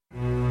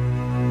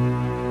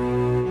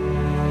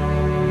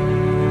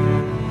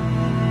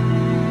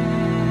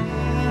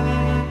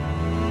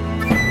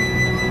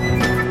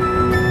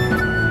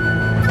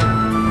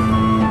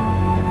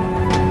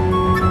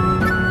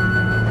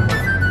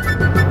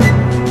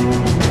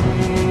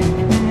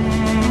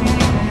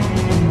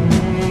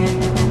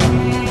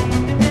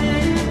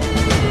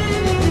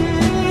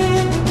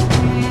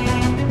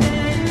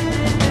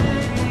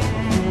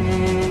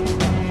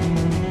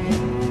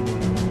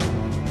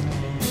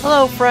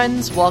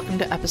friends, welcome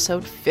to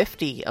episode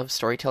 50 of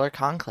Storyteller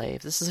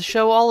Conclave. This is a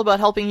show all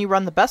about helping you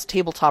run the best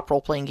tabletop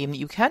role-playing game that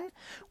you can,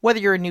 whether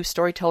you're a new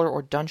storyteller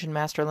or dungeon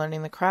master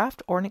learning the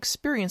craft, or an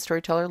experienced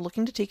storyteller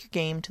looking to take your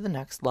game to the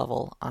next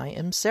level. I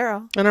am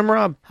Sarah. And I'm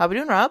Rob. How we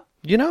doing, Rob?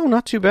 You know,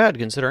 not too bad,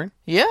 considering.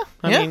 Yeah,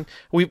 I mean,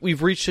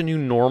 we've reached a new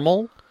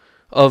normal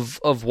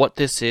of what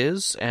this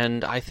is,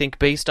 and I think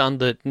based on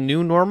the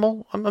new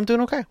normal, I'm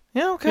doing okay.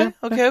 Yeah, okay.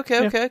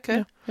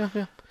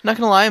 Yeah. Not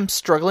gonna lie, I'm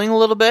struggling a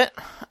little bit.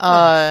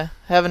 But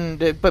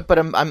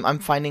I'm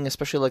finding,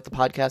 especially like the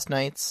podcast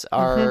nights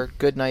are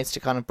good nights to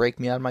kind of break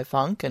me out of my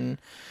funk and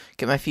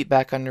get my feet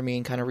back under me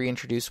and kind of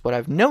reintroduce what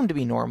I've known to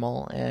be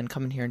normal and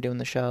coming here and doing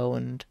the show.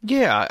 And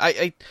yeah,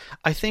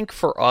 I think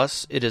for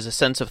us it is a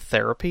sense of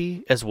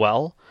therapy as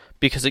well,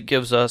 because it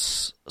gives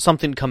us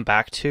something to come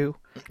back to.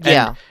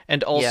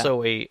 And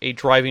also a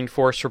driving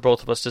force for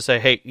both of us to say,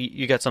 hey,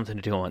 you got something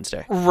to do on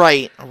Wednesday.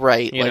 Right. You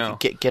like know.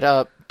 get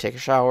up, take a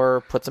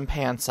shower, put some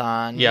pants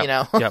on, Yep, you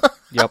know.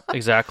 Yep,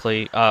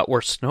 exactly.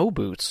 Or snow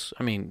boots.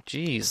 I mean,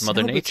 geez,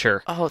 Mother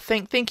Nature. Oh,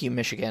 thank you,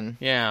 Michigan.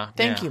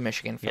 Thank you,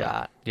 Michigan, for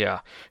that.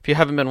 Yeah. If you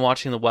haven't been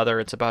watching the weather,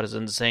 it's about as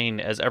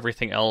insane as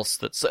everything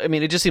else.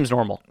 It just seems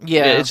normal.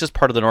 Yeah. It's just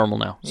part of the normal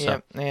now.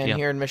 So,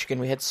 Here in Michigan,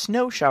 we had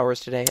snow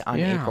showers today on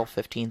April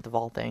 15th of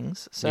all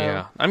things. So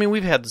yeah. I mean,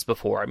 we've had this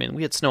before. I mean,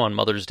 we had snow on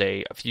Mother's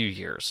Day a few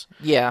years.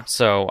 Yeah.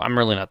 So I'm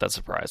really not that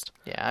surprised.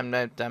 Yeah,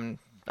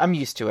 I'm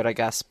used to it, I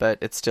guess, but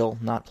it's still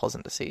not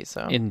pleasant to see.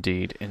 So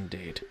Indeed.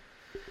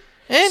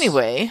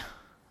 Anyway,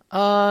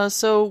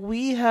 so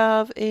we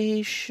have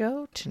a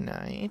show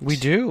tonight. We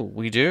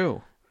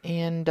do.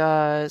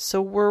 And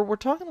so we're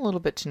talking a little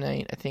bit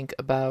tonight, I think,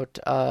 about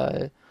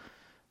the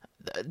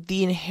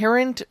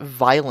inherent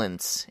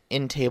violence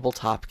in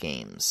tabletop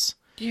games.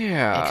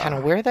 Yeah. And kind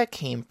of where that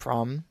came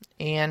from,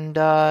 and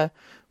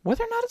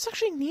whether or not it's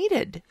actually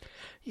needed.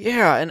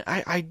 Yeah, and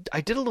I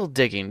did a little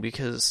digging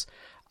because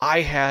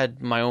I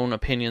had my own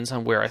opinions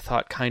on where I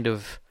thought kind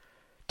of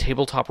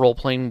tabletop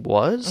role-playing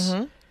was,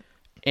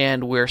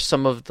 and where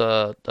some of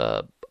the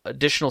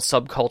additional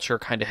subculture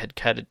kind of had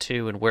headed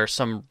to, and where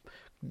some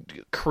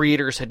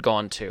creators had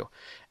gone to.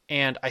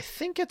 And I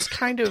think it's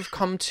kind of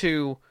come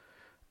to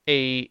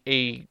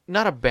a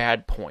not a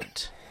bad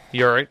point.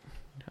 You all right?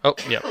 Oh,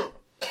 yeah.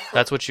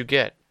 That's what you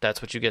get.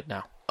 That's what you get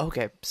now.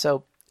 Okay,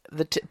 so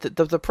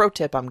the pro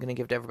tip I'm going to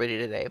give to everybody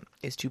today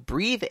is to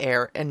breathe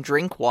air and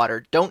drink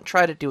water. Don't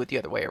try to do it the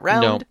other way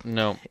around.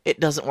 No. It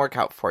doesn't work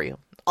out for you.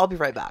 I'll be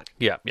right back.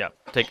 Yeah.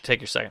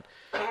 Take your second.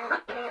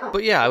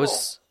 But yeah,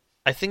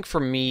 I think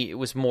for me, it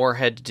was more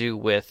had to do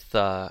with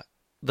the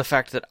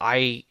fact that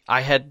I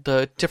had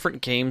the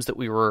different games that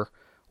we were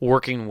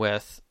working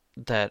with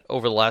that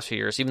over the last few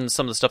years, even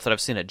some of the stuff that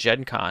I've seen at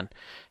Gen Con,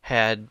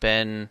 had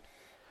been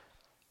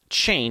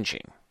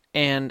changing.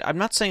 And I'm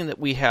not saying that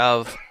we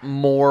have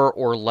more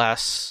or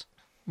less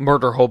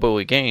murder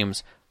hobo-y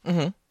games,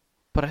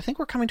 but I think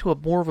we're coming to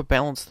more of a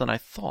balance than I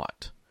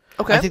thought.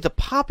 Okay. I think the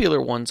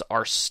popular ones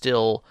are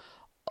still,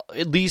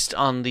 at least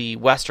on the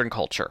Western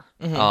culture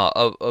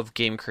of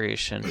game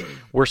creation,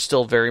 we're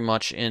still very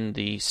much in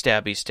the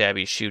stabby,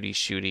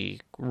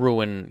 shooty,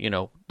 ruin,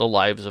 the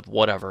lives of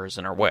whatever is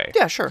in our way.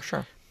 Yeah, sure.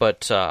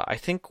 But I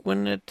think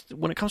when it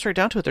comes right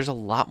down to it, there's a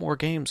lot more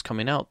games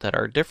coming out that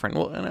are different.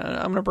 Well, and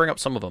I'm going to bring up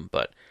some of them,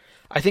 but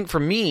I think for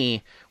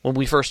me, when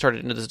we first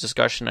started into this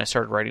discussion, I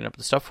started writing up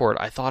the stuff for it,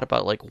 I thought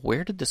about,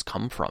 where did this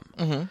come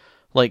from?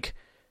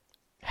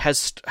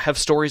 Have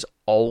stories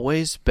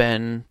always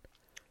been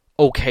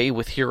okay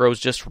with heroes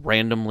just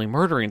randomly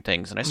murdering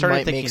things? And I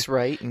started thinking... makes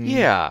right. And...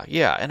 Yeah.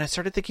 And I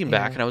started thinking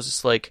back, and I was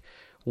just like,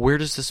 where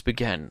does this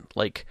begin?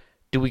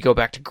 Do we go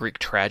back to Greek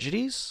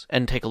tragedies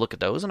and take a look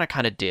at those? And I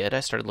kind of did. I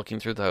started looking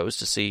through those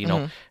to see,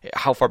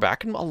 how far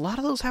back. And a lot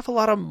of those have a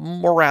lot of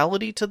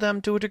morality to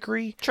them to a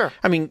degree. Sure.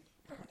 I mean,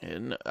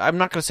 I'm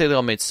not going to say they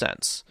all made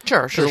sense.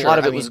 Sure. A lot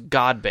of it was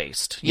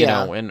God-based, you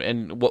know,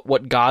 and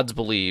what gods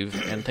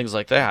believe and things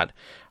like that.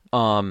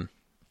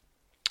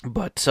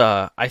 But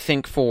I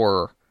think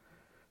for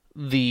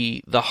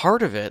the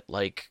heart of it,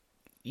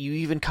 you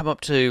even come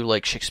up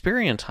to,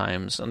 Shakespearean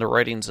times and the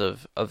writings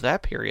of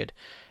that period,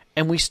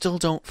 and we still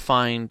don't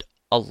find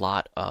a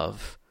lot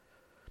of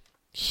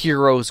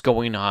heroes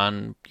going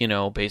on,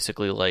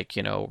 basically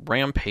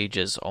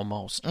rampages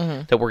almost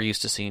that we're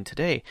used to seeing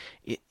today.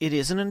 It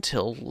isn't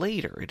until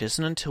later. It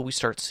isn't until we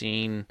start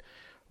seeing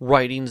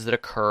writings that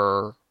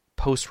occur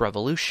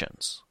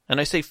post-revolutions.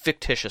 And I say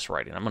fictitious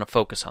writing. I'm going to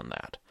focus on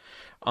that.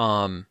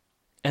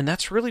 And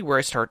that's really where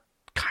I start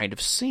kind of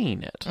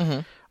seeing it.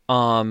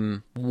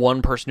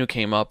 One person who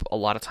came up a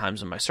lot of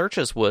times in my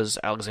searches was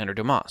Alexander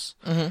Dumas.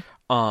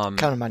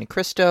 Count of Monte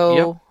Cristo.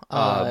 Yep.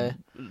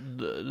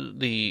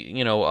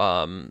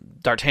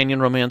 D'Artagnan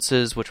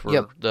romances, which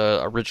were the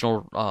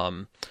original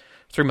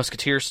Three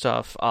Musketeers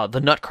stuff.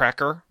 The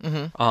Nutcracker.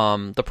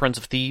 The Prince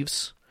of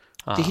Thieves.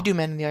 Did he do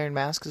Man in the Iron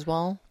Mask as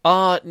well?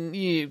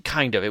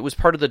 Kind of. It was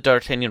part of the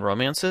D'Artagnan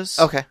romances.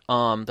 Okay.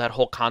 That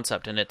whole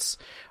concept in its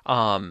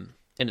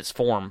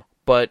form.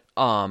 But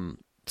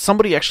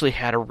somebody actually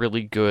had a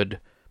really good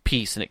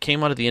piece, and it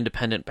came out of The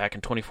Independent back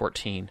in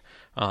 2014,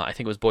 I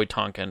think it was Boyd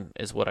Tonkin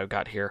is what I've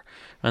got here.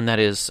 And that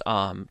is,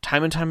 time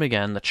and time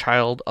again, the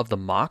child of the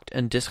mocked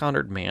and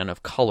dishonored man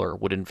of color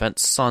would invent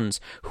sons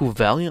who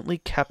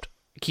valiantly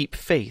keep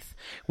faith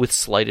with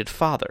slighted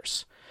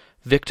fathers,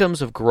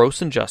 victims of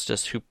gross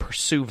injustice who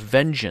pursue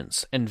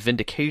vengeance and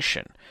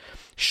vindication,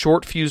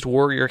 short-fused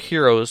warrior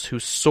heroes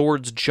whose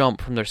swords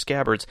jump from their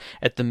scabbards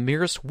at the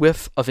merest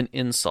whiff of an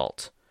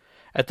insult.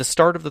 At the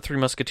start of the Three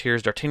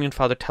Musketeers, D'Artagnan's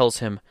father tells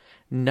him,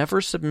 "Never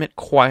submit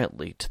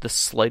quietly to the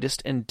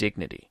slightest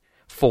indignity,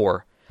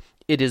 for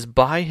it is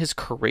by his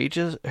courage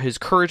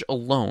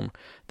alone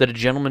that a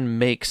gentleman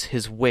makes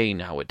his way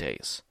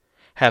nowadays.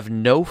 Have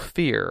no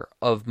fear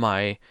of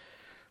my..."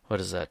 What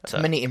is that?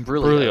 Many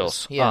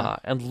imbroglios. Yeah.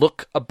 And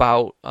look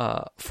about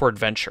for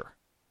adventure.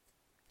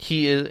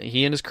 He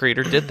and his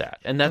creator did that,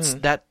 and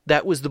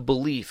that was the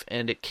belief,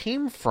 and it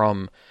came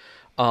from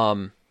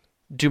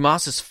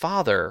Dumas's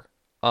father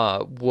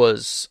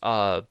was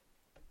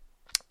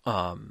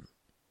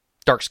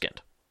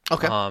dark-skinned.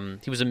 Okay.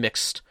 He was a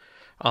mix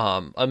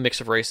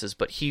of races,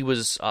 but he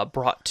was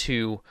brought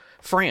to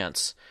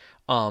France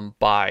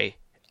by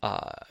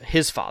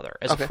his father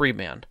as a free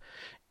man,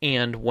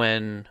 and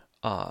when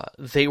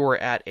they were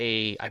at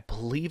I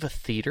believe a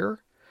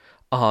theater,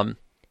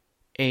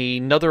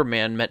 another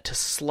man meant to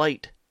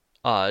slight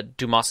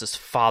Dumas's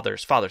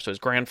father's father, so his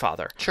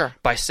grandfather, sure,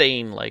 by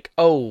saying like,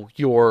 "Oh,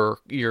 your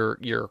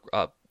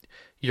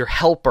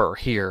helper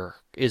here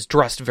is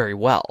dressed very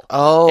well."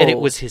 Oh, and it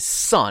was his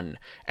son,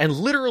 and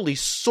literally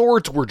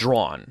swords were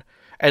drawn,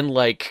 and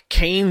like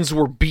canes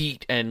were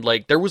beat, and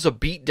like there was a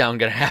beatdown going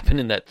to happen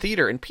in that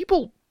theater, and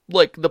people,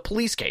 like the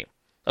police came,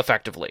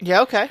 effectively.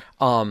 Yeah, okay.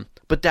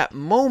 But that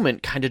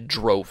moment kind of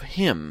drove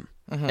him,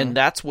 and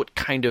that's what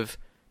kind of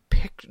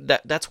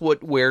that's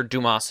where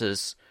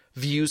Dumas's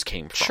views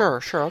came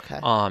from. Sure, okay.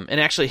 And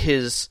actually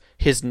his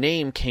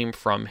name came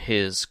from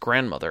his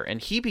grandmother,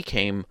 and he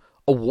became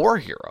a war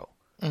hero,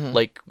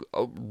 like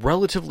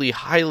relatively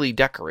highly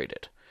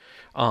decorated,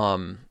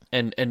 and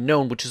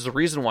known, which is the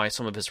reason why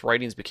some of his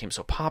writings became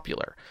so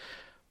popular.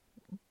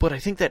 But I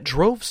think that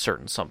drove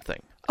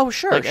something. Oh,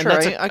 sure, and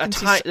sure.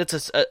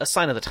 That's a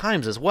sign of the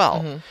times as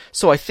well.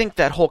 So I think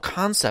that whole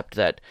concept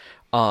that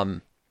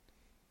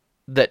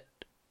that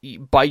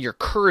by your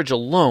courage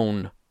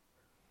alone,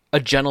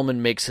 a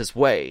gentleman makes his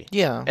way.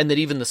 Yeah. And that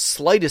even the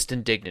slightest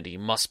indignity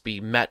must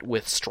be met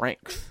with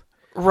strength.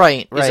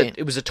 Right.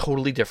 It was a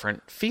totally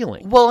different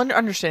feeling. Well,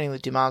 understanding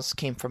that Dumas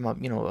came from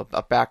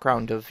a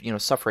background of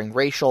suffering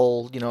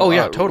racial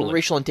totally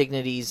racial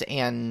indignities,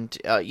 and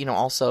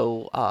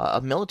also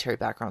a military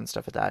background and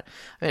stuff like that.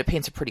 I mean, it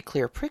paints a pretty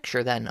clear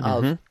picture then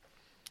of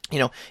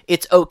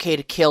it's okay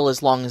to kill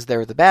as long as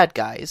they're the bad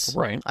guys.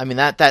 Right. I mean,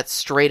 that's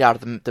straight out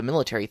of the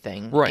military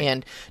thing. Right.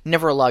 And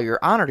never allow your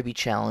honor to be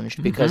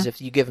challenged, because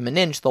if you give them an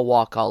inch, they'll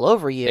walk all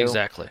over you.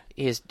 Exactly.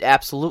 Is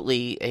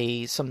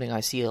absolutely something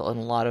I see in a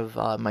lot of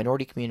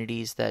minority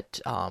communities that,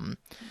 the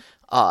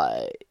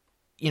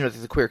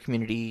queer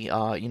community,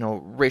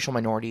 racial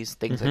minorities,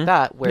 things like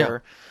that,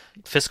 where... Yeah.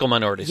 Fiscal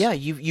minorities. Yeah,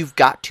 you've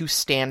got to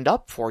stand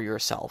up for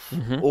yourself,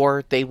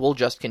 or they will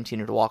just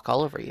continue to walk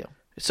all over you.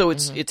 So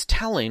it's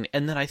telling,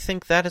 and then I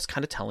think that is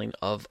kind of telling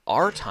of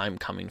our time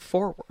coming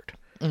forward.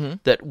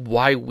 That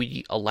why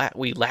we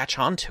latch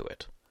onto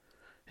it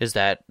is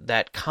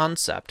that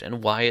concept,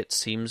 and why it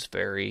seems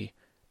very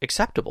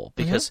acceptable,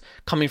 because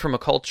coming from a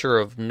culture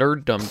of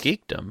nerddom,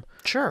 geekdom,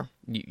 sure,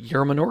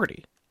 you're a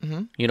minority.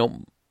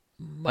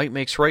 Might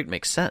makes right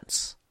makes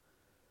sense.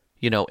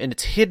 And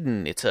it's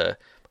hidden. It's an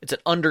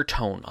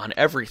undertone on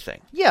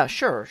everything. Yeah,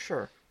 sure.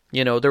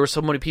 There were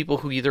so many people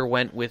who either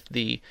went with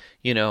the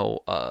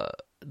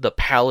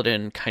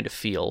paladin kind of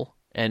feel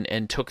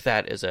and took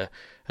that as a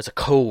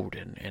code,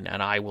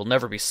 and I will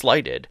never be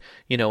slighted,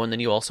 and then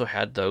you also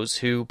had those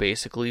who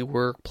basically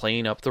were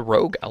playing up the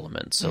rogue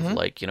elements of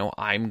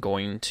I'm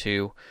going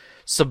to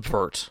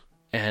subvert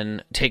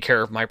and take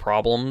care of my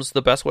problems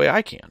the best way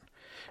I can.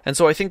 And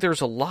so I think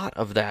there's a lot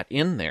of that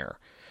in there.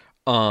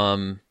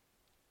 But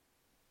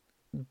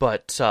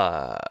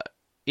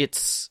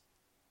it's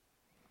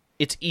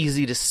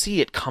easy to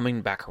see it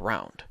coming back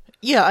around.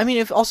 Yeah, I mean,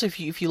 if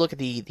you look at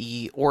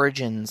the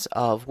origins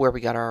of where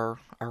we got our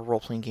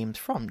role-playing games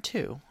from,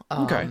 too.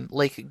 Okay.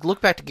 Like, look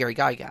back to Gary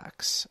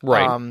Gygax.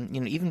 Right.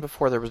 Even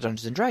before there was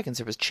Dungeons & Dragons,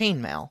 there was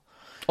Chainmail.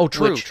 Oh,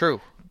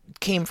 true.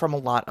 Came from a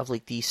lot of,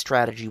 like, the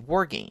strategy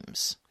war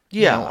games.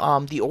 Yeah.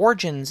 The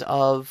origins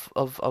of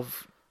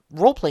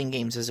role-playing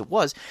games as it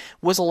was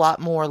a lot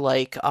more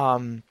like...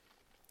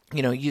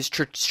 use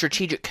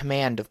strategic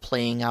command of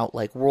playing out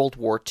like World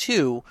War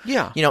II.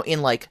 Yeah.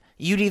 In like,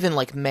 you'd even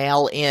like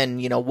mail in,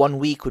 1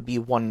 week would be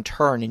one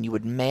turn, and you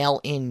would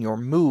mail in your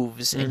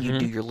moves, and you'd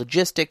do your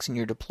logistics and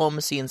your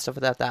diplomacy and stuff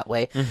like that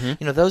way.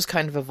 Those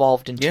kind of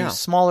evolved into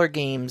smaller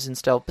games and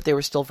stuff, but they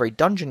were still very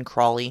dungeon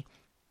crawly.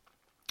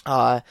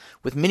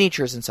 with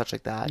miniatures and such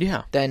like that.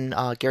 Yeah. Then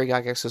Gary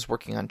Gygax was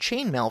working on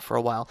Chainmail for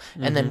a while,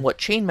 and then what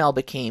Chainmail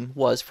became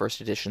was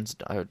first editions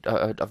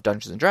of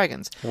Dungeons and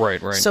Dragons.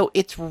 Right. So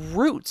its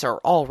roots are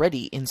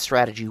already in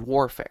strategy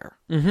warfare.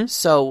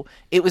 So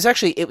it was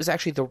actually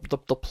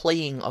the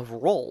playing of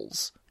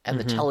roles and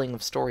the telling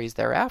of stories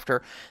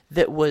thereafter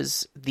that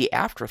was the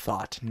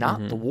afterthought,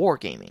 not the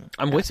wargaming.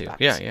 I'm with you.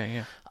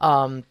 Yeah.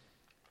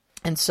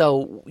 And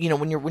so,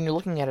 when you're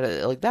looking at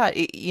it like that,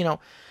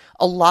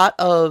 a lot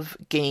of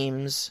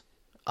games,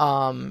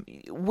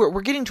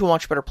 we're getting to a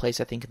much better place,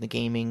 I think, in the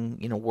gaming,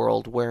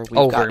 world where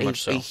we've got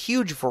a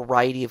huge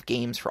variety of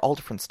games for all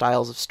different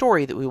styles of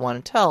story that we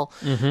want to tell.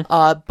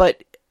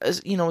 But,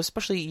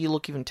 especially you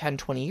look even 10,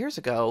 20 years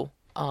ago,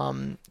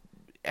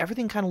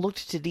 everything kind of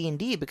looked to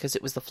D&D because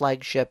it was the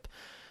flagship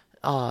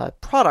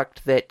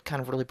product that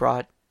kind of really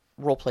brought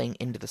role-playing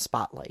into the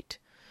spotlight.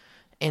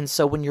 And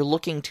so when you're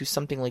looking to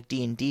something like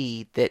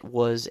D&D that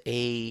was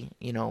a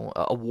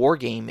war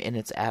game in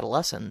its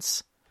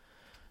adolescence,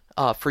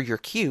 for your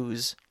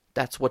cues,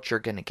 that's what you're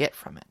going to get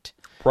from it.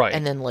 Right.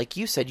 And then, like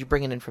you said, you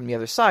bring it in from the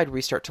other side where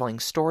you start telling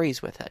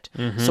stories with it.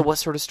 So what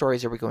sort of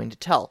stories are we going to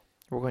tell?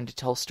 We're going to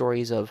tell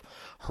stories of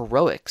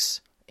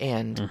heroics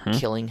and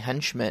killing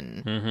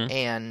henchmen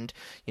and,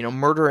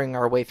 murdering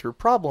our way through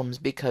problems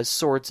because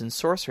swords and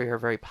sorcery are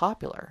very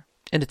popular.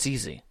 And it's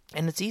easy.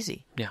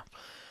 Yeah.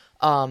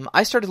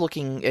 I started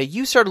looking.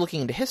 You started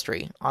looking into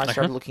history. I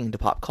started looking into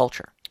pop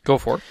culture. Go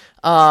for it.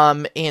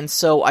 And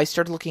so I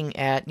started looking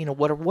at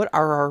what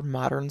are our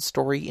modern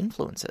story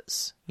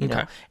influences?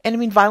 And I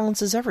mean,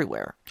 violence is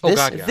everywhere.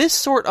 This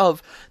sort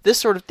of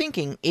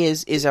thinking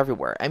is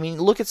everywhere. I mean,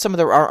 look at some of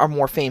our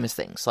more famous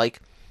things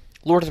like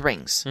Lord of the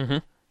Rings.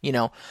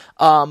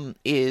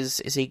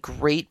 Is a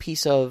great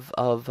piece of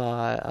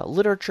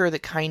literature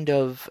that kind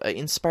of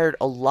inspired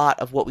a lot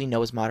of what we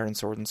know as modern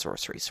sword and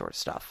sorcery sort of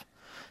stuff.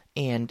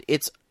 And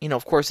it's,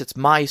 of course, it's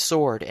my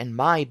sword and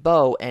my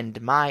bow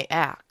and my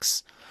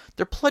axe.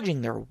 They're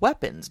pledging their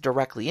weapons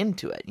directly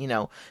into it,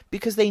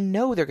 because they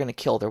know they're going to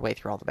kill their way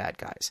through all the bad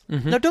guys.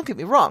 Now, don't get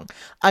me wrong.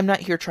 I'm not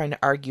here trying to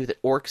argue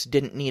that orcs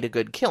didn't need a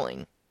good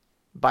killing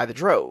by the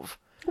drove.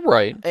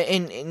 Right.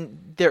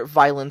 And their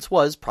violence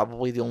was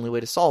probably the only way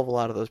to solve a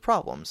lot of those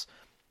problems.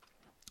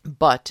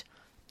 But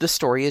the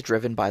story is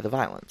driven by the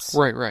violence.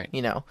 Right.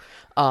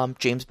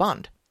 James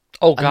Bond.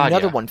 Oh, God,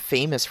 Another one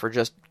famous for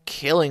just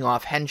killing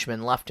off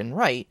henchmen left and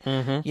right.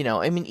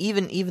 I mean,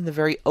 even the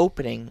very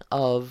opening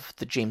of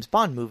the James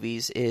Bond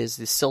movies is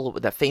the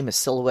silhouette, that famous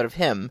silhouette of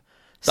him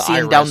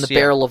seeing down the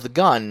barrel of the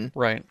gun.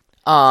 Right.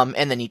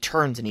 And then he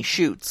turns and he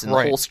shoots, and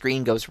the whole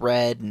screen goes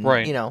red.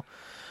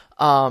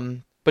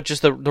 And, but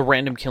just the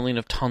random killing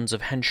of tons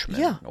of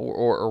henchmen,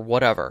 or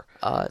whatever.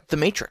 The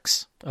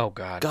Matrix. Oh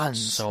God,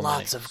 guns,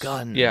 lots of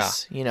guns. Yeah,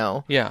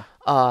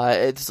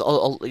 it's a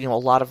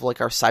lot of like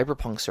our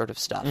cyberpunk sort of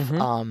stuff.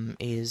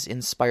 Is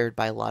inspired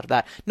by a lot of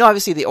that. No,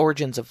 obviously the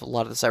origins of a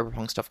lot of the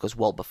cyberpunk stuff goes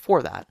well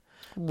before that.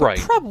 Right.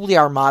 But probably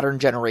our modern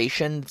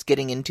generation that's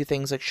getting into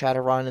things like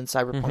Shadowrun and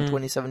Cyberpunk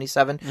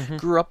 2077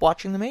 grew up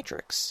watching The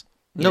Matrix.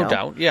 No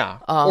doubt, yeah.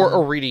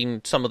 Or reading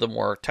some of the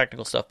more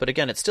technical stuff. But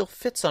again, it still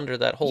fits under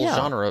that whole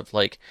genre of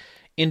like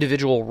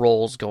individual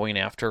roles going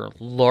after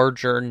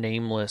larger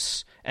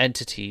nameless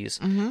entities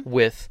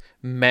with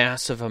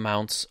massive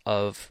amounts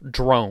of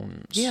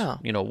drones. Yeah.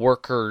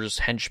 Workers,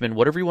 henchmen,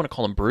 whatever you want to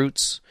call them,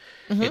 brutes.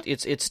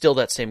 It's still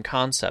that same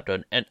concept.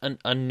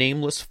 A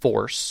nameless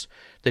force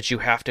that you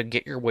have to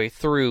get your way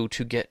through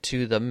to get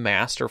to the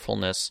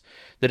masterfulness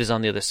that is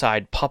on the other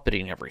side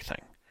puppeting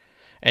everything.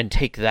 And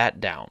take that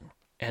down.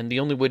 And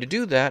the only way to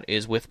do that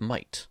is with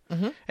might.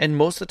 And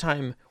most of the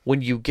time,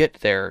 when you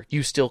get there,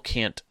 you still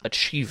can't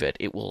achieve it.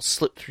 It will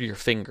slip through your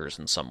fingers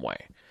in some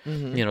way.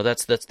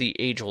 That's the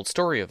age-old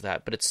story of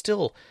that. But it's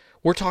still,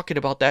 we're talking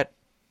about that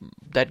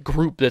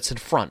group that's in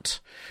front.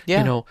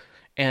 Yeah.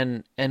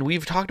 And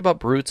we've talked about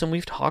brutes, and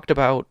we've talked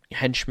about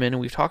henchmen, and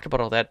we've talked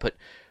about all that. But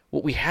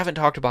what we haven't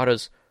talked about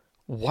is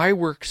why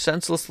we're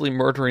senselessly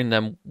murdering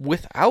them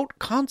without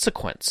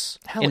consequence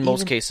in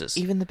most cases.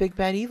 Even the big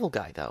bad evil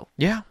guy, though.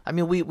 Yeah. I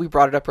mean, we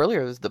brought it up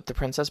earlier. It was the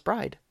Princess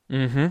Bride.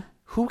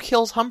 Who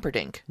kills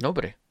Humperdinck?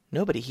 Nobody.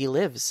 He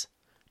lives.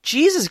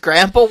 Jesus,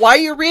 Grandpa, why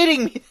are you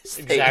reading me this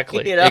thing?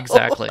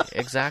 Exactly.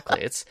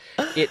 Exactly.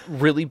 It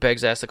really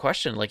begs to ask the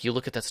question. Like, you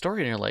look at that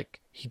story and you're like,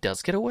 he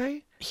does get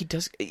away? He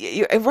does.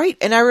 Right.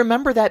 And I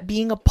remember that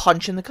being a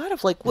punch in the gut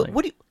of like, what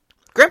do you...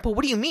 Grandpa,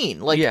 what do you mean?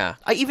 Like, I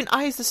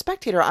as the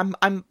spectator,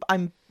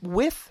 I'm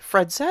with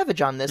Fred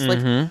Savage on this.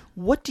 Like,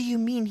 what do you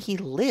mean he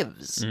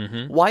lives?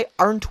 Why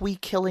aren't we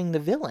killing the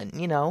villain?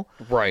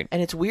 Right.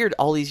 And it's weird.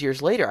 All these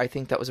years later, I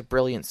think that was a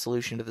brilliant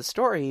solution to the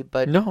story.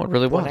 But no, it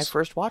really was. When I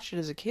first watched it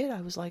as a kid,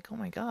 I was like, oh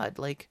my god,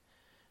 like,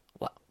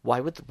 why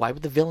would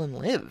the villain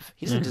live?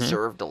 He doesn't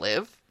deserve to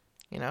live.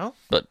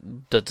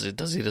 But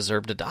does he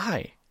deserve to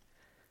die?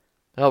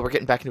 Oh, we're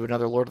getting back into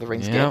another Lord of the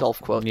Rings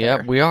Gandalf quote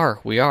there. Yeah,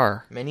 we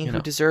are. Many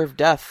who deserve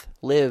death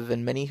live,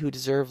 and many who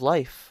deserve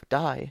life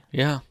die.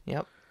 Yeah.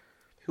 Yep.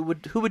 Who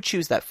would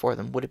choose that for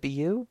them? Would it be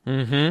you?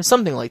 Mm-hmm.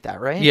 Something like that,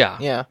 right? Yeah.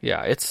 Yeah.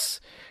 Yeah.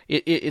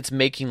 It's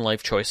making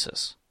life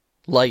choices.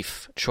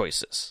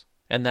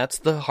 And that's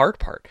the hard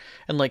part.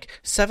 And like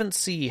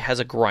 7C has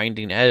a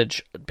grinding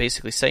edge,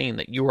 basically saying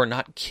that you are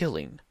not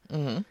killing,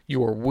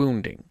 you are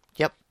wounding.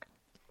 Yep.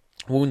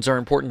 Wounds are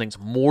important things.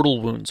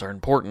 Mortal wounds are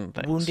important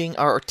things. Wounding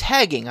or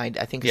tagging, I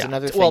think, is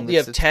another thing. Well, you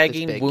have that's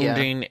tagging, big,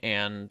 wounding,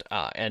 and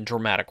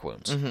dramatic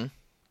wounds. Mm-hmm.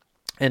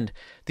 And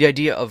the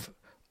idea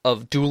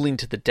of dueling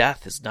to the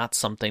death is not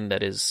something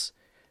that is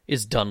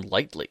done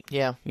lightly.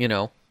 Yeah. You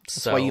know?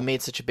 That's why you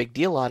made such a big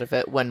deal out of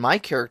it when my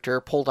character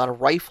pulled out a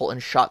rifle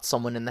and shot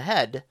someone in the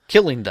head.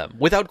 Killing them,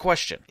 without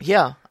question.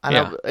 Yeah.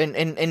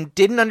 And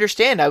didn't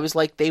understand. I was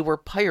like, they were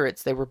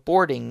pirates. They were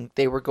boarding.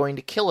 They were going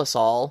to kill us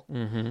all.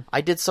 Mm-hmm.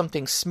 I did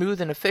something smooth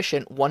and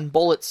efficient. One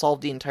bullet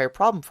solved the entire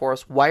problem for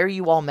us. Why are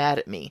you all mad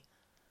at me?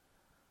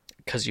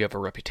 Because you have a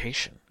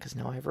reputation. Because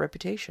now I have a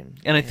reputation.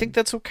 And I think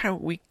that's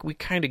what we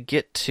kind of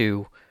get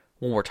to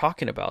when we're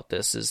talking about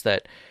this, is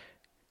that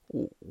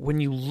when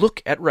you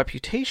look at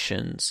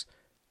reputations,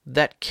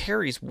 that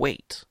carries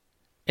weight.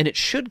 And it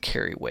should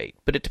carry weight,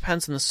 but it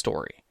depends on the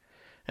story.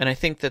 And I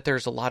think that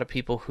there's a lot of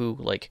people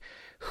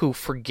who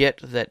forget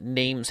that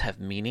names have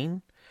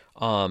meaning.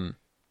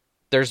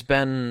 There's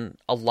been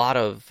a lot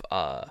of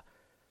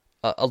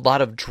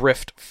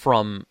drift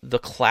from the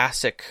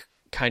classic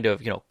kind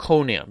of,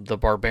 Conan the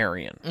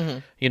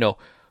Barbarian,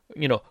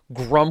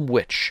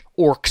 Grumwich,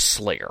 Orc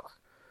Slayer,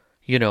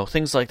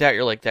 things like that.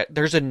 You're like, that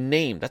there's a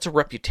name, that's a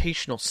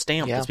reputational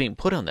stamp that's being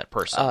put on that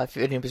person. If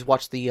anybody's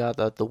watched the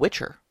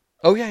Witcher,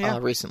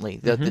 recently,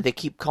 they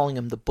keep calling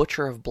him the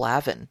Butcher of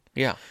Blavin.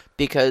 Yeah,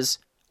 because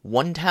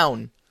one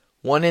town,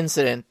 one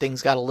incident,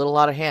 things got a little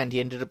out of hand. He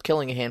ended up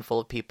killing a handful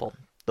of people.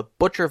 The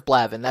Butcher of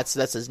Blavin. That's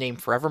his name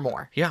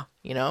forevermore. Yeah,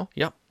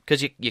 Yep.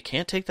 Because you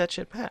can't take that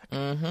shit back.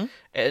 Mm-hmm.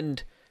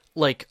 And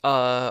like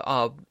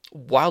Wild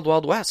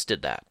Wild West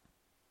did that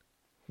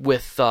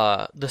with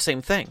the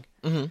same thing,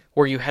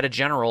 where you had a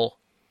general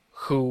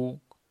who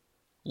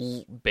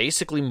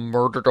basically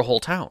murdered a whole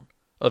town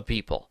of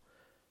people,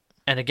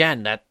 and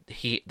again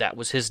that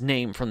was his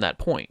name from that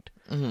point.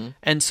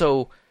 And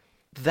so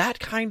that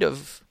kind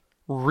of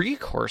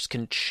recourse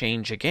can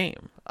change a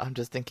game. I'm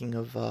just thinking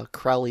of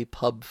Crowley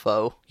Pub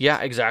Foe. Yeah,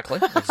 exactly.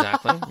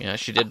 Yeah,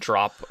 she did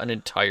drop an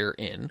entire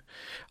inn,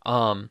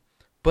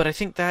 but I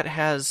think that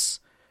has.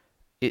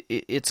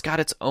 It's got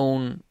its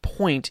own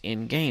point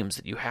in games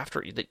that you have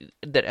to...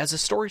 That as a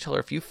storyteller,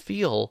 if you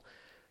feel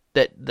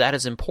that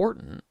is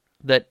important,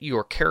 that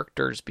your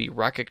characters be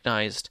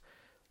recognized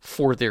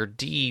for their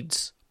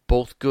deeds,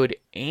 both good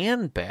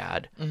and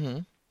bad,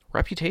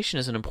 reputation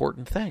is an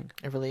important thing.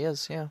 It really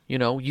is, yeah.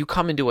 You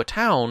come into a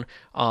town,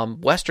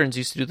 Westerns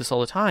used to do this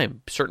all the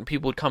time. Certain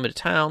people would come into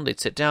town, they'd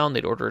sit down,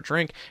 they'd order a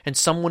drink, and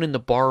someone in the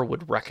bar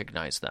would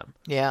recognize them.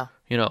 Yeah.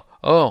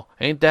 Oh,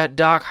 ain't that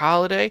Doc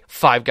Holliday?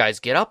 5 guys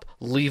get up,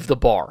 leave the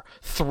bar.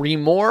 3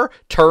 more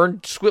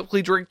turn,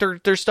 swiftly drink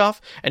their stuff,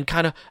 and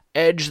kind of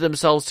edge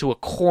themselves to a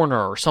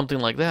corner or something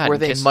like that. Where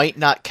they might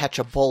not catch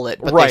a bullet,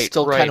 but they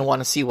still kind of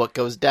want to see what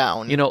goes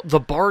down. The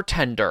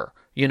bartender,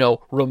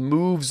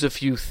 removes a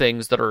few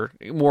things that are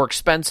more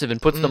expensive and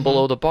puts them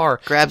below the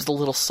bar. Grabs the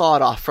little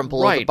sawed off from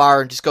below the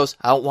bar and just goes,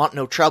 I don't want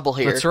no trouble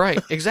here. That's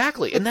right,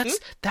 exactly. And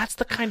that's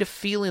the kind of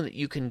feeling that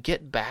you can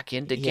get back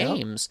into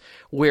games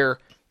where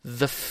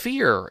the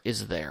fear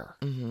is there,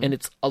 and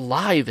it's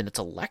alive, and it's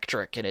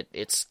electric, and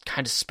it's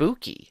kind of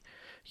spooky,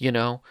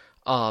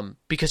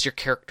 because your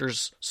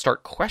characters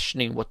start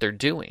questioning what they're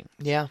doing.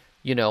 Yeah.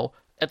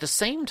 At the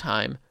same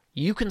time,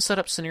 you can set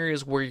up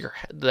scenarios where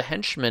the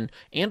henchmen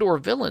and or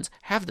villains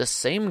have the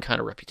same kind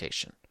of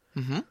reputation.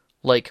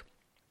 Like,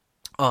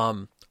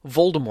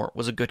 Voldemort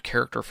was a good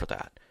character for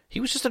that.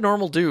 He was just a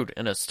normal dude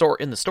in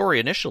the story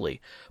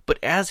initially, but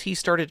as he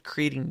started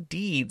creating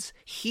deeds,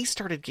 he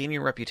started gaining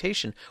a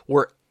reputation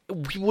where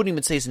we wouldn't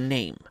even say his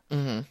name,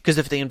 because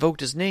if they invoked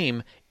his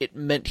name, it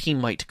meant he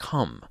might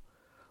come,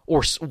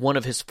 or one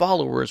of his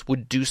followers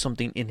would do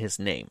something in his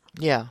name.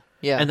 Yeah,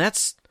 yeah, and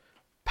that's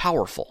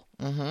powerful.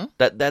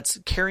 That's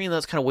carrying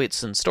those kind of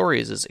weights in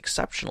stories is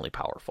exceptionally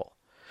powerful.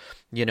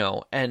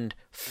 And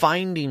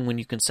finding when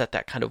you can set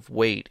that kind of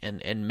weight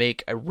and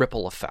make a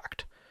ripple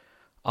effect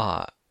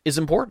is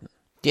important.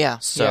 Yeah.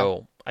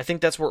 So I think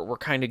that's what we're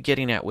kind of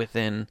getting at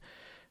within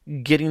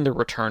getting the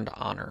return to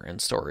honor in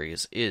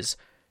stories is,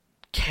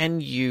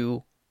 can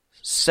you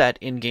set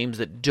in games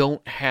that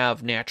don't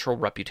have natural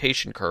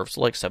reputation curves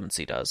like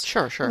 7C does?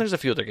 Sure. And there's a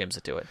few other games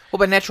that do it. Well,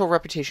 by natural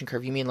reputation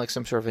curve, you mean like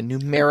some sort of a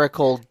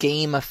numerical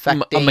game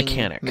affecting... A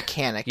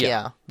mechanic.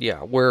 Yeah. Yeah,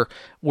 where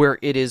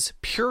it is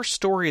pure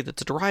story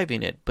that's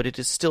driving it, but it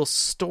is still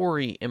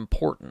story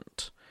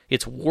important.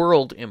 It's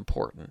world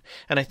important.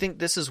 And I think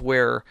this is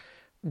where...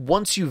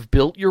 Once you've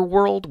built your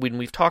world, when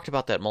we've talked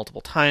about that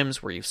multiple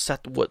times, where you've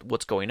set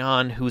what's going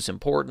on, who's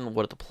important,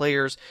 what are the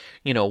players,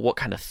 what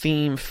kind of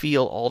theme,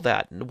 feel, all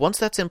that. And once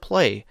that's in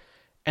play,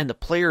 and the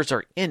players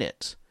are in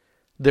it,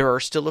 there are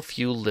still a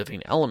few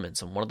living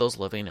elements. And one of those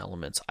living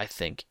elements, I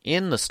think,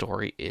 in the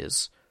story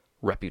is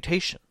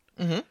reputation.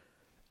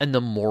 and the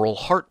moral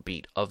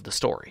heartbeat of the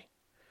story.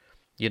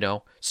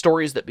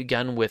 Stories that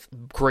begin with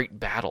great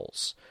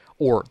battles,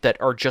 or that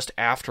are just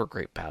after a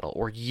great battle,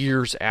 or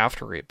years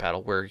after a great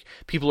battle, where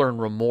people are in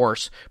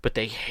remorse, but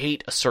they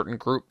hate a certain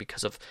group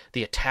because of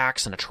the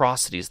attacks and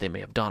atrocities they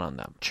may have done on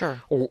them.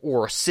 Sure.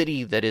 Or a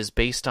city that is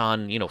based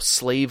on,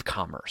 slave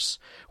commerce,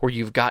 where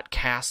you've got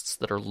castes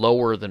that are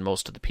lower than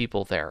most of the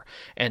people there,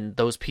 and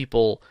those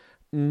people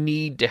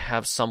need to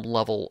have some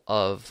level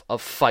of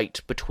fight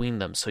between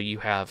them. So you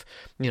have,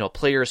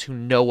 players who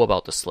know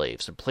about the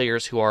slaves and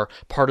players who are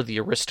part of the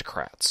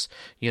aristocrats.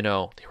 The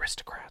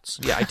aristocrats.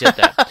 Yeah, I did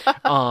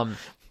that.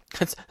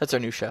 That's our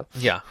new show.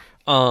 Yeah.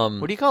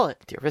 What do you call it?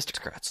 The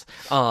aristocrats.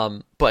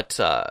 But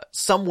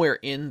somewhere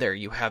in there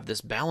you have this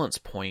balance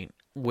point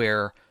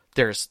where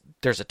there's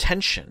a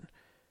tension,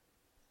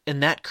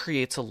 and that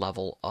creates a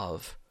level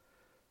of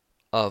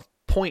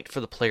point for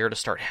the player to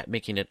start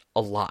making it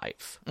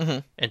alive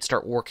and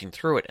start working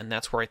through it. And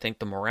that's where I think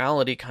the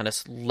morality kind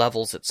of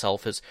levels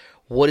itself, is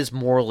what is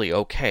morally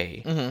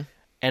okay,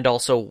 and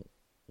also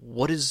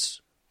what is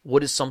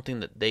something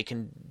that they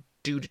can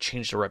do to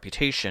change their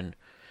reputation.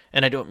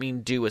 And I don't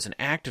mean do as an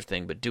active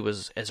thing, but do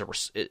as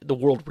the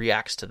world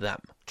reacts to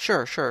them.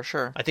 Sure.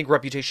 I think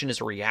reputation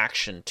is a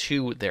reaction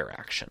to their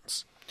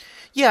actions.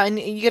 Yeah, and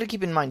you got to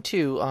keep in mind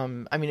too.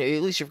 At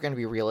least you're going to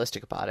be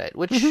realistic about it,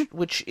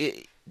 which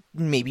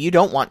maybe you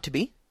don't want to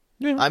be.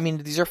 Yeah.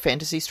 These are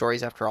fantasy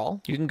stories after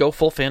all. You can go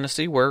full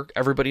fantasy where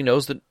everybody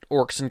knows that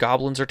orcs and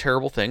goblins are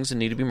terrible things and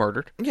need to be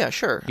murdered. Yeah,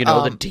 sure.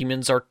 The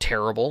demons are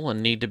terrible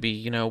and need to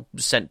be,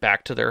 sent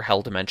back to their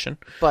hell dimension.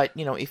 But,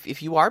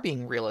 if you are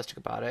being realistic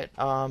about it,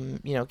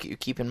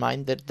 keep in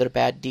mind that a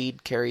bad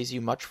deed carries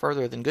you much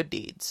further than good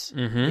deeds.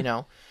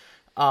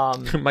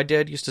 My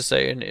dad used to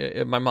say,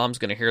 and my mom's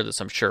going to hear this,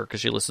 I'm sure,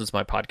 because she listens to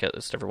my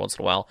podcast every once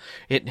in a while,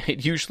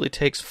 it usually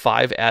takes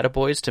 5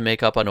 attaboys to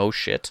make up an oh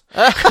shit.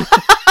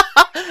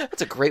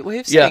 That's a great way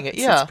of saying it.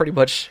 Yeah, it's pretty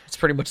much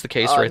the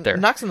case right there.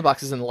 Knox in the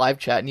Box is in the live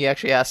chat, and he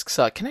actually asks,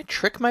 "Can I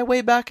trick my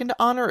way back into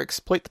honor?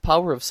 Exploit the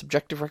power of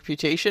subjective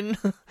reputation?"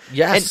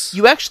 Yes, and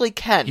you actually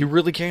can. You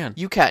really can.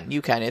 You can.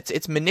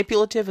 It's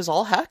manipulative as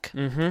all heck,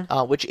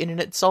 which in and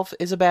itself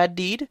is a bad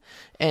deed.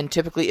 And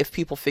typically, if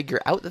people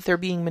figure out that they're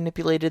being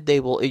manipulated,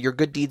 your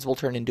good deeds will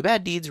turn into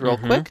bad deeds real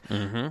quick.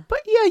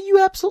 But yeah, you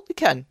absolutely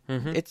can.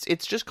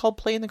 It's just called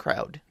playing the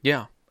crowd.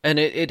 Yeah. And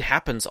it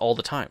happens all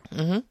the time.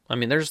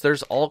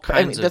 There's all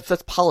kinds of...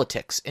 That's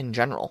politics in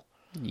general.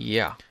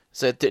 Yeah.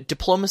 So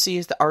diplomacy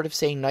is the art of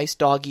saying nice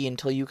doggy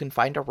until you can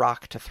find a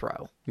rock to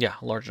throw. Yeah,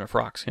 large enough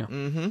rocks,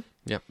 yeah.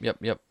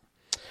 Yep.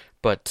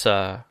 But,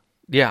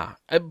 yeah.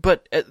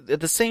 But at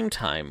the same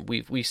time,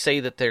 we say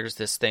that there's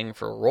this thing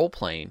for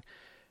role-playing,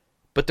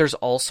 but there's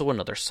also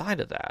another side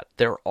of that.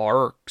 There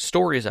are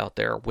stories out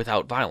there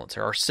without violence.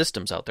 There are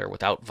systems out there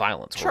without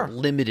violence, or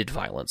limited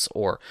violence,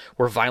 or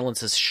where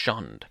violence is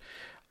shunned.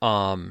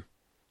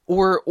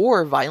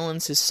 Or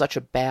violence is such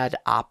a bad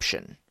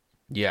option.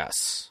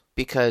 Yes.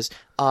 Because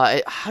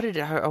was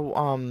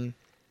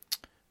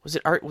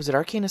it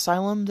Arcane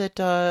Asylum that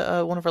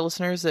one of our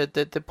listeners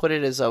that put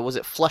it as was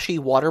it fleshy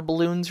water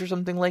balloons or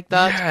something like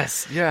that?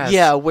 Yes.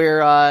 Yeah,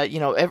 where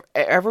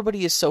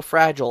everybody is so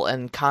fragile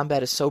and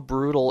combat is so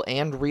brutal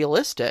and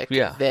realistic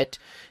that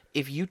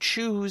if you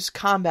choose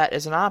combat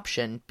as an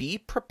option, be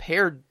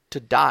prepared to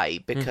die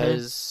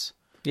because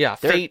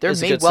fate there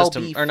is may a good well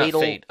system. be Or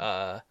fatal. not fate.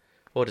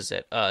 What is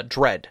it?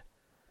 Dread.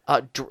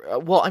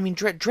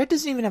 Dread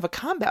doesn't even have a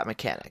combat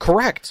mechanic.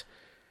 Correct.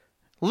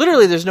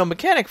 Literally, there's no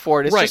mechanic for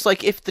it. It's right. just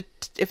like if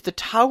the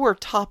tower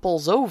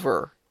topples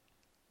over,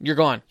 you're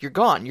gone. You're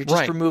gone. You're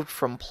just removed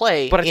from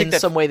play in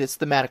some way that's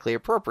thematically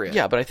appropriate.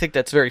 Yeah, but I think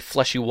that's very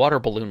fleshy water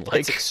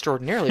balloon-like. It's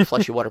extraordinarily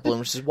fleshy water balloon,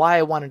 which is why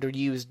I wanted to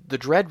use the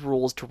Dread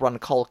rules to run a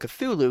Call of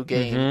Cthulhu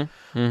game.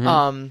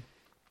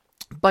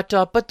 But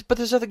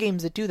there's other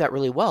games that do that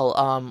really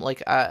well.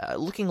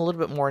 Looking a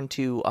little bit more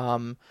into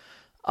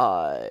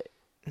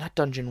not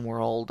Dungeon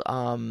World,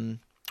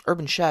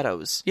 Urban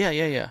Shadows.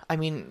 Yeah.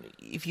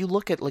 If you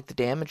look at the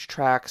damage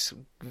tracks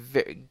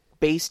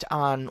based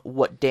on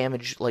what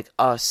damage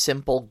a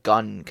simple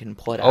gun can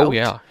put out. Oh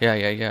yeah.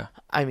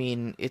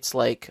 It's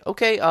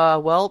okay,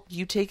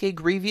 you take a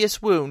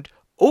grievous wound.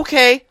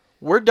 Okay,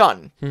 we're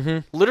done.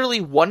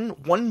 Literally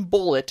one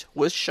bullet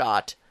was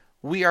shot.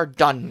 We are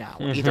done now.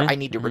 Either I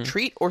need to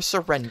retreat or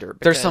surrender.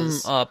 There's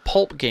some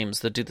pulp games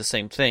that do the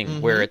same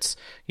thing, where it's,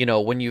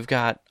 when you've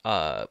got,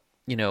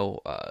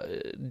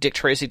 Dick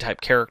Tracy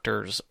type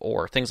characters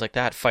or things like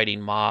that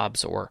fighting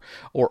mobs or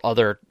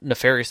other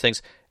nefarious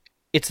things.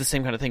 It's the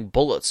same kind of thing.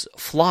 Bullets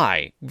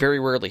fly, very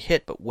rarely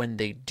hit, but when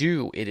they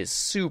do, it is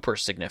super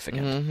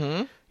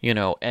significant.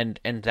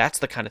 And that's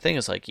the kind of thing,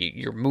 is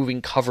you're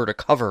moving cover to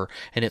cover,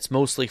 and it's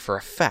mostly for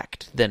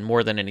effect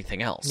more than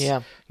anything else.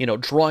 Yeah.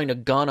 Drawing a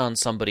gun on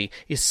somebody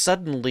is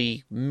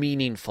suddenly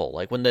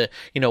meaningful.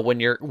 when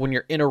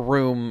you're in a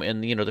room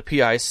and the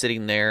PI is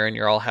sitting there and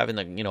you're all having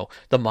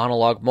the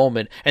monologue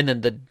moment, and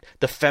then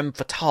the femme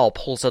fatale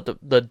pulls out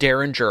the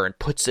derringer and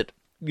puts it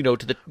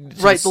to the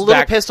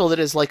little pistol that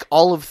is like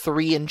all of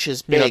 3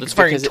 inches big. That's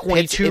firing because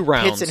 22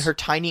 rounds. It fits in her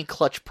tiny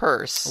clutch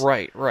purse.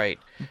 Right.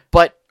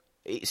 But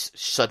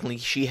suddenly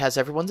she has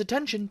everyone's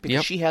attention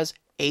because she has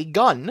a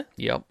gun.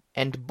 Yep.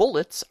 And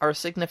bullets are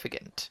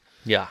significant.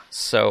 Yeah.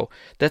 So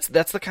that's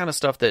the kind of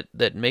stuff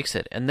that makes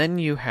it. And then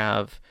you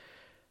have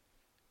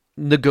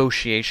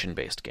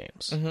negotiation-based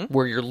games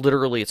where you're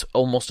literally, it's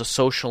almost a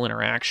social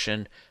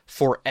interaction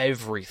for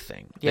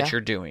everything that you're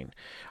doing.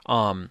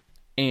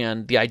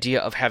 And the idea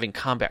of having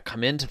combat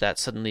come into that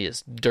suddenly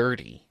is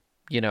dirty.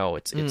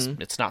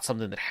 It's not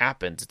something that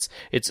happens.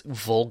 It's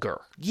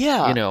vulgar.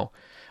 Yeah.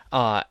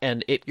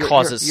 And it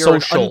causes you're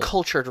social... an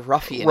uncultured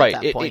ruffian right,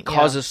 at that point. It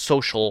causes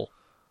social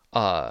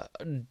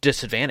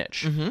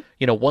disadvantage.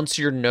 Once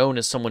you're known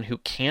as someone who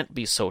can't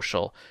be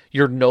social,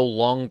 you're no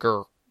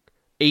longer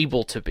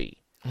able to be.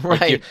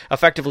 Right.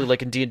 Effectively,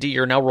 like in D&D,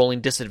 you're now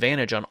rolling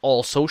disadvantage on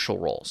all social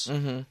rolls.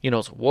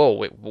 It's, whoa,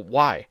 wait,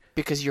 why?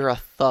 Because you're a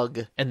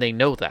thug. And they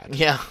know that.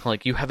 Yeah.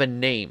 Like, you have a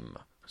name.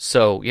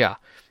 So, yeah.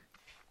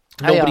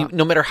 Nobody,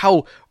 no matter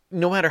how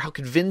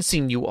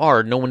convincing you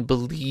are, no one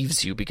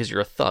believes you because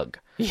you're a thug.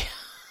 Yeah.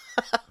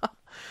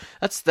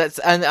 That's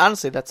and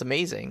honestly, that's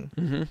amazing.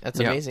 That's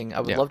amazing.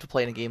 I would love to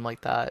play in a game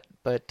like that.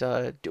 But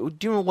do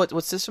you know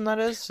what system that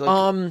is?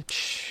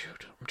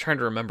 Shoot, I'm trying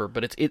to remember,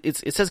 but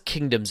it says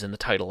Kingdoms in the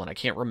title, and I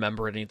can't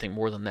remember anything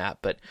more than that.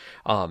 But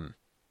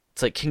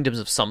it's like Kingdoms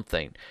of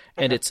something,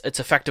 and it's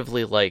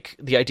effectively like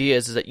the idea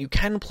is that you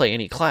can play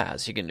any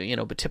class. You can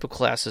but typical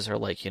classes are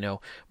like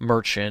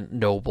merchant,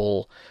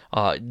 noble,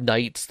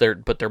 knights.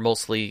 They're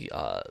mostly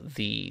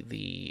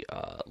the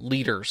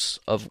leaders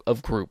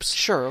of groups.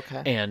 Sure,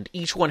 okay. And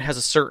each one has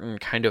a certain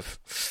kind of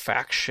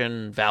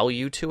faction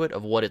value to it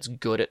of what it's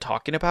good at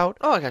talking about.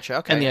 Oh, I gotcha.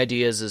 Okay. And the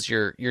idea is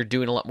you're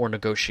doing a lot more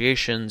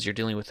negotiations. You're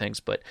dealing with things,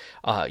 but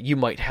you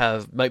might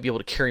be able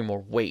to carry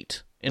more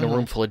weight in a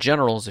room full of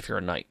generals if you're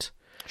a knight.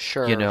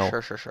 Sure,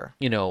 sure.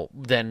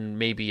 Than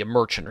maybe a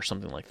merchant or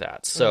something like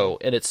that. So,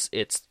 and it's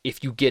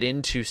if you get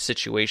into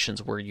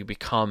situations where you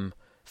become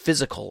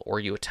physical, or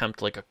you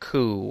attempt like a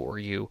coup, or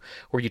you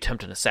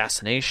attempt an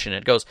assassination,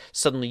 it goes,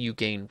 suddenly you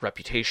gain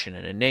reputation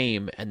and a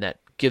name, and that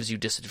gives you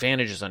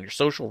disadvantages on your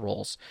social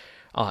roles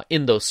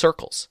in those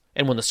circles.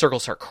 And when the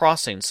circles start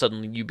crossing,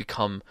 suddenly you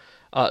become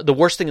the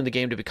worst thing in the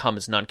game to become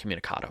is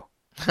non-communicado.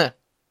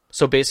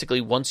 So basically,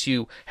 once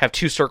you have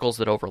 2 circles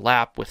that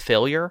overlap with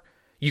failure,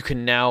 you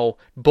can now,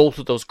 both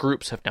of those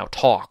groups have now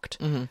talked,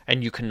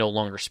 and you can no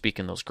longer speak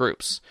in those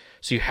groups.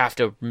 So you have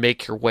to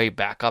make your way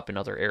back up in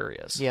other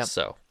areas. Yeah.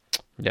 So,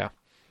 yeah.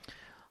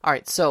 All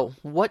right. So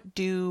what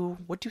do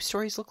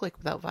stories look like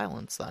without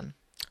violence then?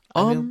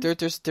 I mean,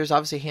 there's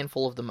obviously a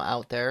handful of them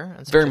out there,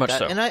 and stuff very like much that.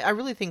 so. And I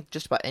really think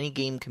just about any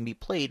game can be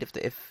played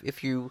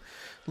if you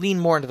lean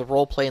more into the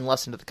role play and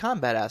less into the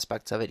combat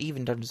aspects of it.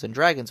 Even Dungeons and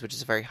Dragons, which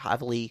is a very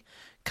heavily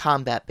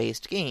combat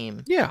based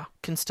game,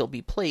 can still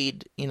be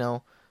played.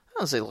 I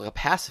don't say like a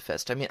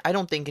pacifist. I mean, I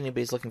don't think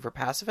anybody's looking for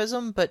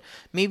pacifism, but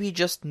maybe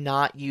just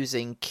not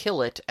using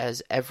kill it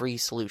as every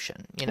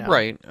solution,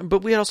 Right.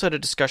 But we also had a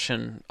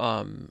discussion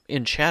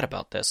in chat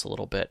about this a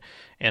little bit,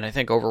 and I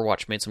think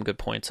Overwatch made some good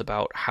points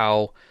about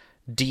how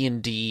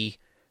D&D,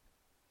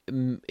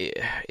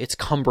 it's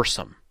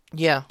cumbersome.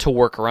 Yeah. To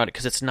work around it,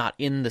 because it's not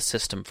in the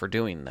system for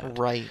doing that.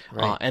 Right.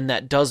 And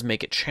that does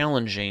make it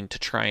challenging to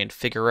try and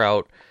figure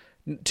out,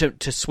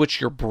 to switch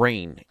your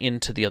brain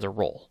into the other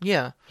role.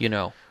 Yeah.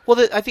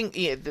 Well, I think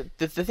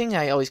the thing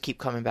I always keep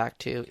coming back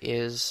to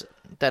is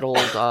that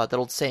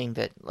old saying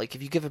that, like,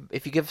 if you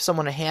give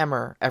someone a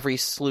hammer, every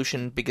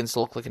solution begins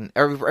to look like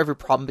every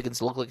problem begins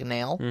to look like a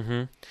nail.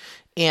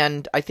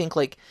 And I think,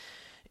 like,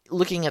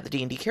 looking at the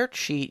D&D character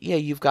sheet,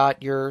 you've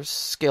got your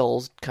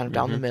skills kind of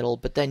down the middle,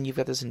 but then you've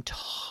got this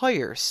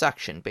entire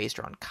section based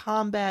around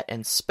combat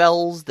and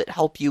spells that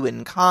help you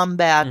in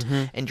combat,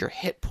 and your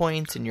hit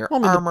points and your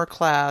armor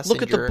class.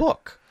 Look at the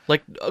book.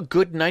 Like, a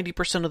good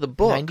 90% of the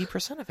book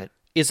 90% of it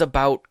is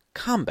about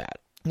combat.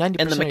 90%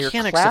 and the of your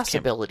mechanics class of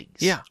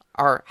abilities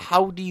are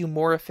how do you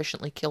more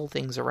efficiently kill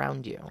things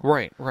around you.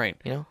 Right.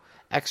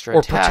 Extra or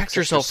attacks, protect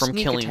yourself extra from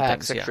sneak killing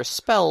attacks, things. extra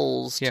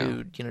spells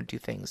to do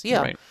things.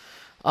 Yeah. Right.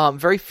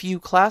 Very few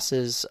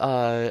classes,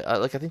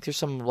 like I think there's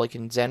some, like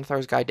in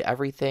Xanathar's Guide to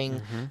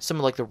Everything, some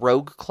of like the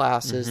rogue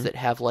classes that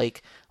have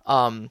like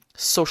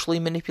socially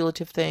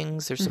manipulative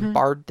things. There's some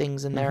bard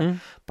things in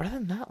there. But other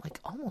than that, like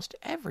almost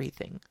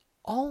everything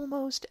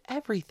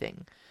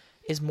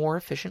is more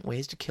efficient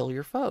ways to kill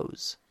your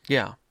foes.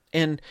 Yeah.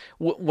 And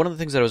one of the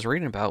things that I was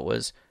reading about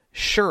was,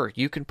 sure,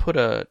 you can put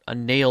a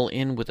nail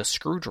in with a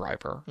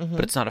screwdriver,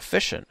 but it's not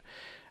efficient.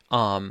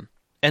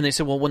 And they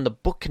said, well, when the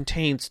book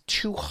contains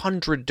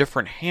 200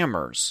 different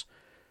hammers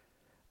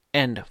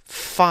and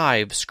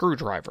 5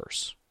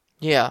 screwdrivers.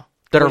 Yeah.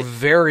 That are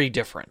very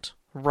different.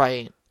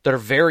 Right. That are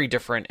very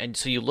different. And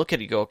so you look at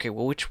it, you go, okay,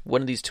 well, which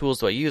one of these tools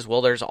do I use?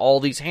 Well, there's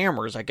all these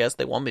hammers. I guess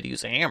they want me to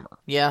use a hammer.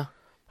 Yeah.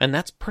 And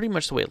that's pretty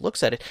much the way it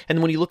looks at it.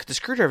 And when you look at the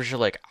screwdrivers, you're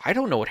like, I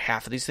don't know what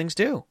half of these things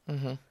do.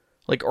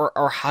 Like,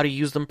 or how to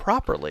use them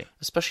properly.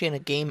 Especially in a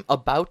game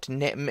about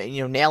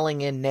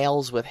nailing in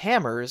nails with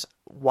hammers.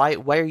 Why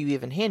are you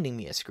even handing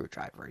me a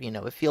screwdriver?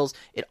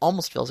 It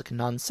almost feels like a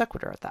non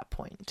sequitur at that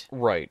point.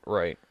 Right.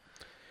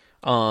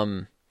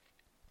 Then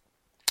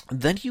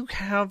you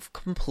have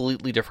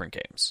completely different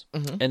games.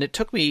 Mm-hmm. And it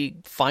took me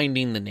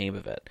finding the name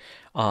of it.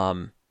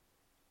 And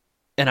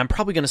I'm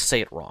probably going to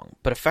say it wrong,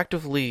 but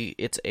effectively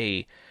it's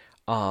I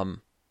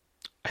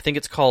think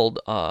it's called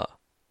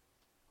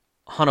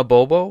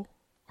Hanabobo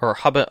or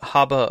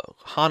Hanabono,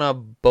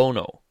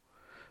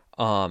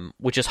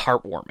 which is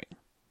heartwarming.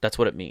 That's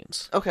what it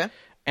means. Okay.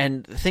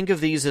 And think of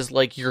these as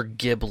like your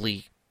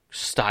Ghibli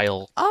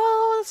style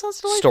that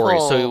sounds delightful.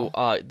 stories.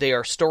 So they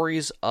are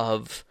stories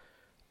of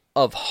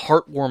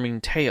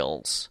heartwarming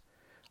tales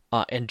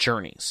and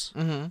journeys.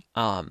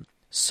 Mm-hmm.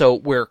 So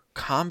where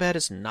combat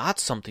is not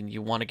something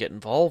you want to get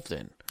involved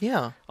in.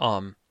 Yeah.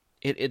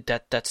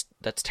 That's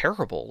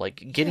terrible.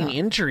 Like getting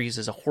injuries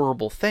is a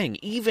horrible thing,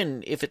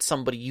 even if it's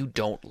somebody you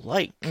don't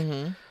like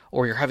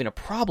or you're having a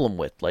problem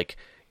with. Like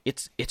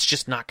it's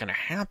just not going to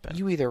happen.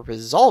 You either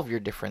resolve your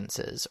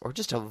differences or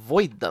just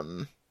avoid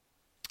them.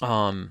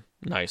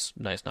 Nice,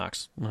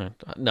 Knox.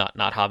 Not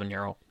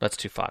habanero. That's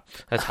too hot.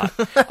 That's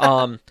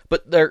hot.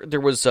 But there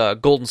was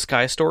Golden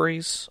Sky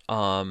Stories.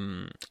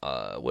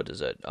 What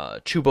is it?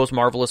 Chubo's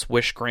Marvelous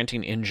Wish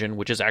Granting Engine,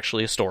 which is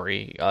actually a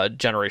story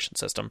generation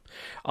system.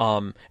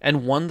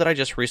 And one that I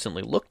just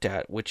recently looked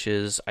at, which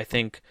is I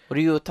think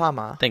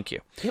Ryutama. Thank you.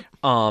 Yep.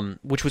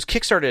 Which was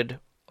kickstarted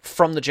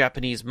from the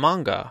Japanese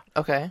manga.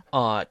 Okay.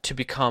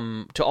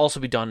 To also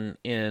be done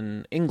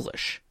in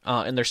English,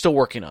 and they're still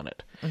working on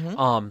it.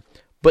 Mm-hmm.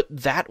 But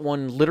that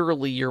one,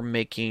 literally, you're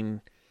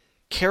making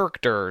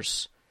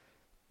characters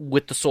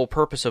with the sole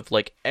purpose of,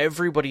 like,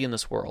 everybody in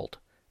this world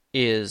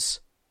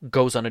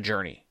goes on a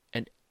journey,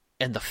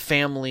 and the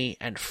family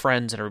and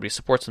friends and everybody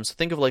supports them. So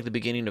think of, like, the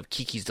beginning of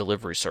Kiki's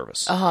Delivery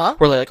Service. Uh-huh.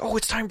 Where they're like, oh,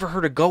 it's time for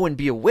her to go and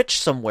be a witch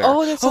somewhere.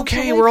 Oh, that sounds okay,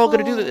 delightful. we're all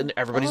going to do that. And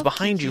everybody's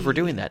behind Kiki. you for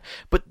doing that.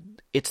 But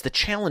it's the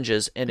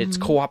challenges and it's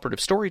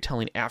cooperative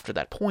storytelling after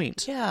that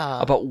point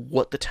about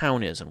what the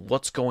town is and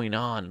what's going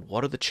on and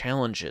what are the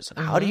challenges and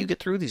how do you get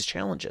through these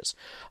challenges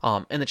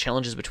and the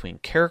challenges between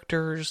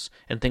characters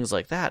and things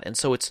like that. And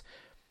so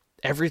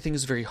everything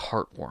is very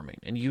heartwarming,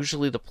 and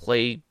usually the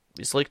play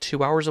is like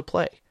 2 hours of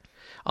play.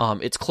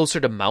 It's closer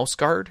to Mouse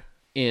Guard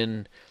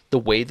in the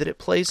way that it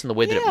plays and the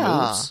way that it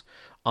moves.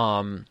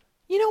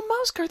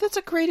 Mouse Guard, that's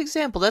a great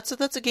example. That's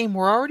a game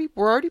we're already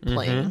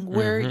playing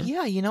where,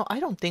 I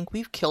don't think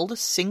we've killed a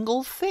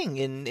single thing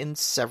in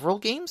several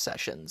game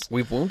sessions.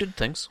 We've wounded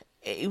things.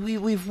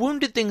 We've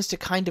wounded things to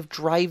kind of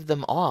drive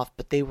them off,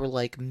 but they were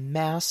like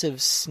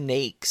massive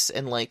snakes,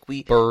 and like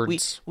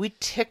birds. We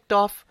ticked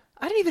off.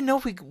 I don't even know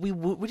if we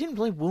didn't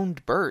really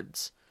wound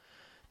birds.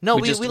 No,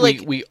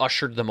 we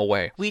ushered them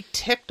away. We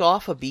ticked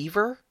off a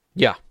beaver.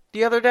 Yeah.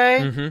 The other day.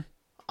 Mm-hmm.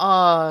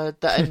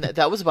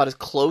 That was about as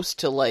close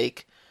to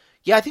like.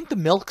 Yeah, I think the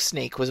milk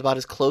snake was about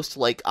as close to,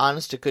 like,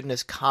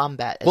 honest-to-goodness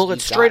combat as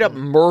it straight up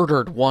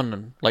murdered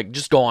one, like,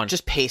 just gone.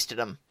 Just pasted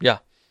him. Yeah.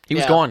 He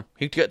was gone.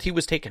 He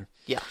was taken.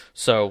 Yeah.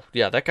 So,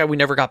 yeah, that guy we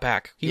never got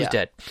back. He was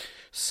dead.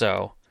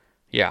 So,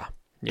 yeah.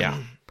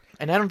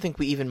 And I don't think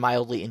we even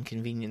mildly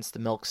inconvenienced the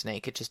milk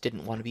snake. It just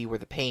didn't want to be where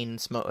the pain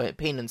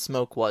and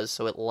smoke was,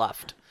 so it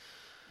left.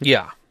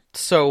 Yeah.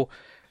 So,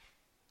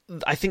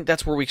 I think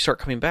that's where we start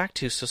coming back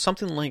to. So,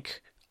 something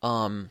like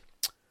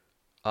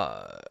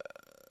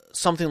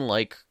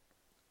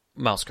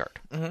Mouse Guard,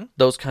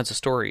 those kinds of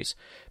stories,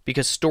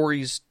 because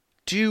stories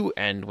do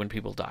end when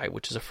people die,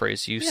 which is a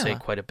phrase you say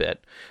quite a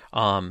bit.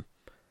 But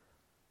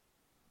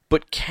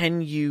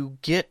can you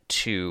get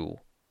to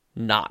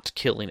not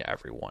killing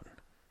everyone?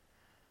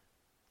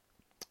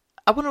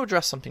 I want to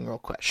address something real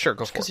quick. Sure,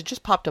 go for it. Because it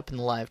just popped up in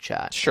the live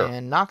chat. Sure.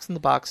 And Knox in the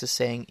Box is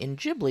saying, in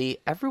Ghibli,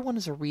 everyone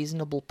is a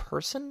reasonable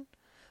person,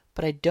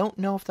 but I don't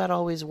know if that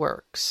always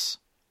works.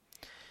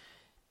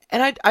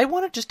 And I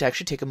want to just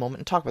actually take a moment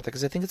and talk about that,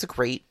 because I think it's a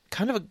great,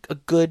 kind of a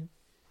good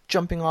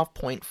jumping off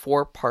point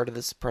for part of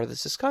this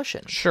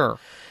discussion. Sure.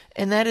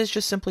 And that is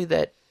just simply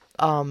that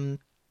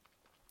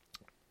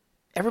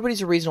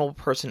everybody's a reasonable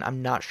person.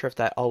 I'm not sure if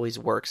that always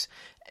works.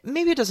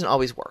 Maybe it doesn't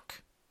always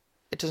work.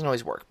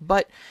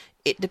 But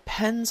it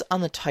depends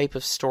on the type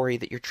of story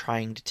that you're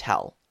trying to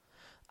tell.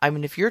 I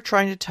mean, if you're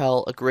trying to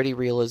tell a gritty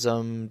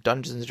realism,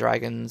 Dungeons and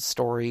Dragons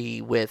story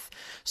with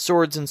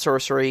swords and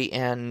sorcery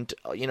and,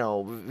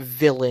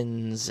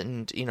 villains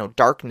and,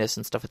 darkness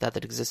and stuff like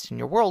that exists in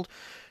your world,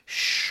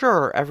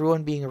 sure,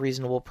 everyone being a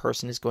reasonable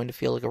person is going to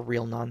feel like a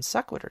real non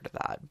sequitur to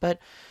that. But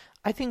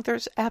I think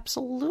there's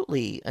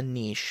absolutely a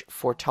niche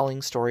for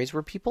telling stories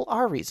where people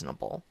are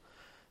reasonable.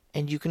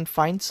 And you can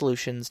find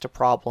solutions to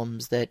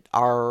problems that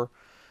are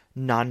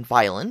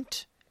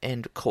non-violent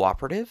and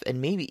cooperative,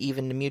 and maybe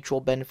even the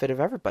mutual benefit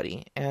of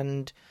everybody.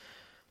 And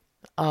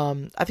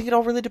I think it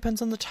all really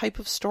depends on the type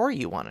of story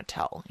you want to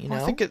tell.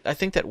 Well, I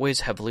think that weighs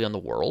heavily on the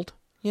world.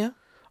 Yeah.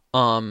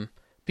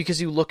 Because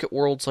you look at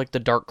worlds like the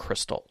Dark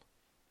Crystal,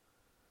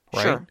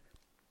 right? Sure.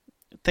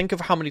 think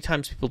of how many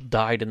times people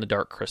died in the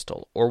Dark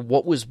Crystal, or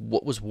what was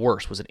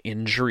worse, was an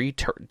injury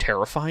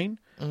terrifying?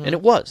 And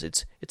it was.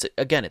 It's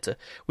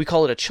we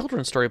call it a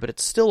children's story, but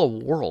it's still a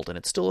world, and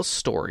it's still a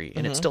story,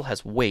 and it still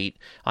has weight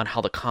on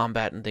how the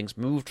combat and things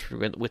moved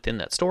through within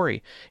that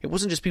story. It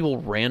wasn't just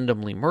people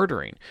randomly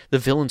murdering. The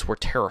villains were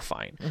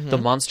terrifying. The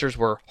monsters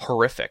were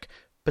horrific,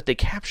 but they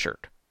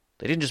captured.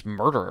 They didn't just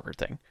murder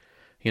everything,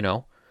 you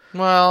know?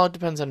 Well, it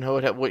depends on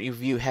what you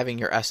view having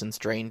your essence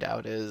drained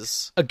out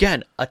is.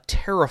 Again, a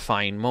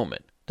terrifying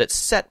moment that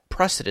set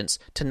precedence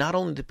to not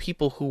only the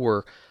people who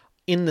were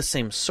in the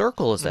same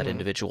circle as that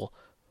individual,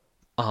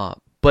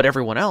 but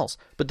everyone else.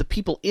 But the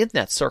people in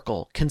that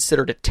circle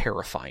considered it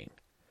terrifying,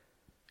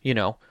 you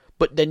know?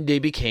 But then they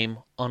became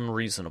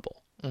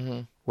unreasonable,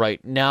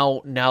 right?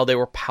 Now they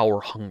were power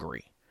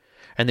hungry,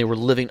 and they were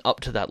living up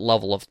to that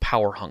level of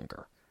power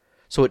hunger.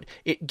 So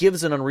it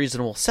gives an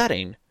unreasonable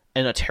setting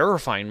and a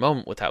terrifying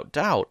moment without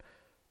doubt,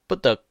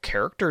 but the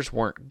characters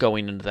weren't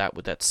going into that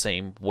with that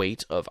same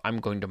weight of, I'm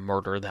going to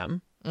murder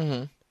them.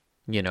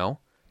 You know?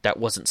 That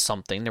wasn't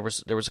something. There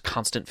was a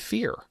constant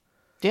fear.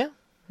 Yeah,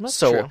 that's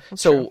true.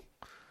 That's true.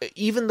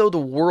 Even though the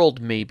world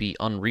may be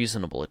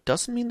unreasonable, it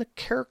doesn't mean the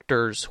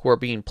characters who are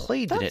being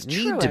played in it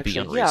need to be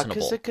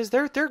unreasonable. Yeah, because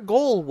their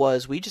goal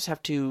was, we just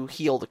have to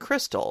heal the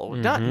crystal.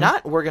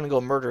 Not we're going to go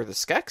murder the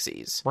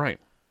Skeksis. Right.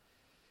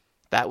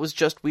 That was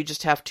we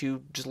just have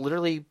to just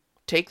literally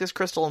take this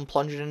crystal and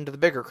plunge it into the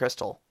bigger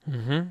crystal.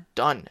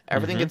 Done.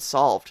 Everything gets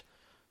solved.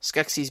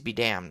 Skeksis be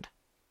damned.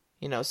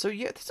 You know, so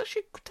yeah,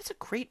 that's a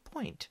great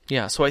point.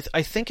 Yeah, so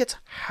I think it's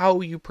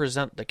how you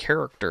present the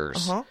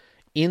characters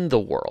in the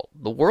world.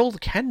 The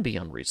world can be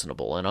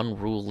unreasonable and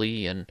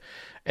unruly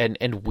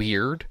and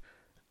weird,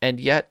 and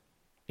yet,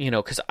 you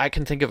know, because I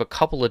can think of a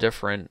couple of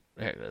different,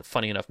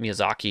 funny enough,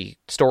 Miyazaki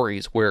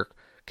stories where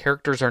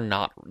characters are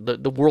not,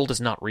 the world is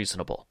not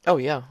reasonable. Oh,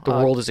 yeah. The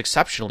world is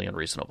exceptionally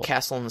unreasonable.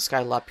 Castle in the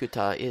Sky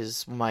Laputa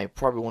is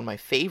probably one of my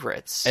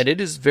favorites. And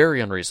it is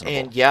very unreasonable.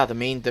 And yeah, the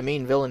main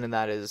villain in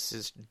that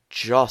is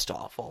just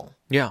awful.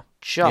 Yeah.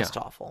 Just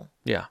awful.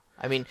 Yeah.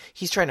 I mean,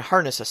 he's trying to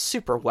harness a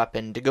super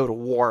weapon to go to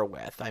war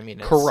with. I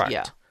mean, it's,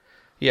 correct.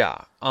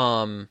 Yeah.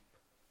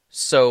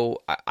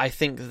 So I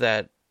think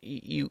that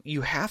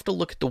you have to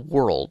look at the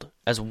world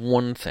as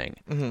one thing,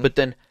 but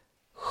then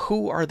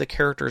who are the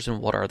characters and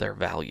what are their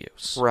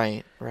values?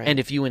 Right. And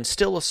if you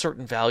instill a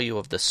certain value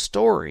of the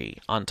story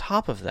on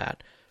top of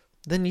that,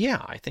 then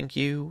yeah, I think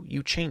you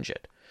change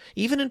it.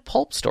 Even in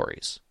pulp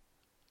stories,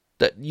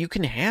 that you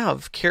can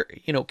have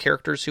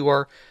characters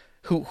who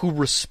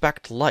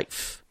respect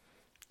life.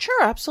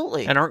 Sure,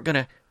 absolutely. And aren't going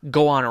to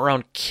go on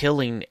around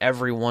killing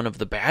every one of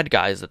the bad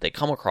guys that they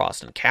come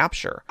across and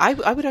capture. I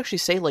would actually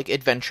say, like,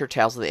 Adventure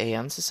Tales of the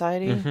Aeon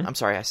Society. I'm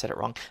sorry, I said it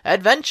wrong.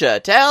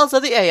 Adventure Tales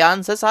of the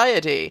Aeon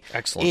Society.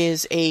 Excellent.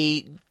 Is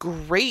a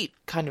great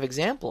kind of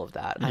example of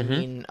that. I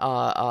mean,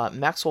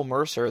 Maxwell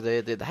Mercer,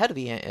 the head of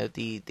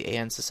the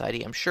Aeon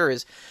Society, I'm sure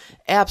is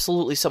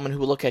absolutely someone who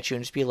will look at you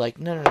and just be like,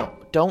 no,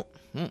 don't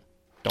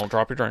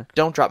drop your drink.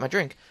 Don't drop my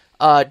drink.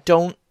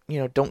 Don't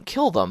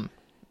kill them.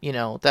 You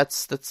know,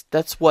 that's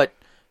what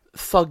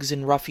thugs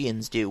and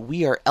ruffians do.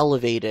 We are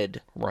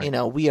elevated. Right. You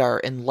know, we are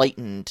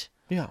enlightened.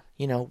 Yeah.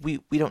 You know, we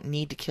don't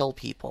need to kill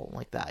people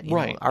like that. You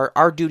right. know,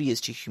 our duty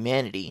is to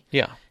humanity.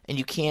 Yeah. And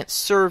you can't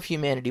serve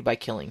humanity by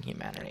killing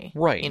humanity.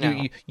 Right. You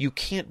know? You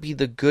can't be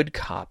the good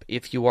cop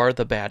if you are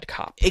the bad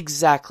cop.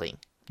 Exactly.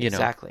 You know?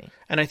 Exactly.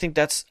 And I think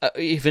that's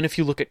even if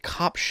you look at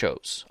cop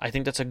shows, I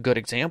think that's a good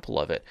example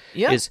of it.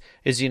 Yeah.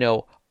 Is you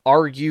know,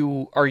 are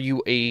you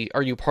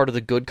part of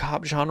the good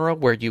cop genre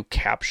where you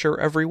capture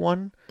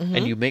everyone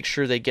and you make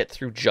sure they get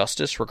through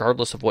justice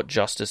regardless of what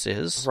justice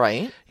is?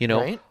 Right. You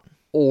know, right.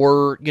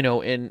 Or, you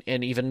know, and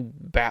even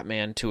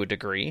Batman to a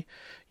degree,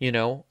 you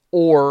know,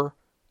 or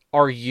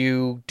are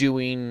you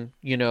doing,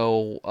 you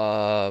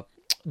know,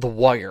 The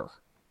Wire,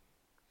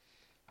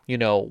 you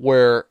know,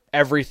 where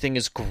everything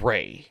is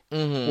gray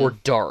or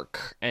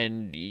dark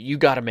and you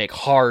got to make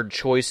hard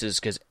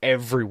choices because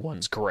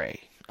everyone's gray.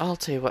 I'll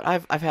tell you what,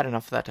 I've had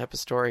enough of that type of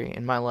story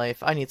in my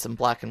life. I need some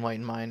black and white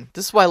in mine.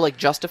 This is why I like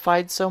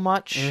Justified so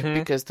much,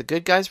 because the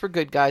good guys were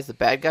good guys, the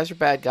bad guys were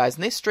bad guys,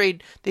 and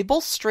they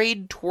both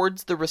strayed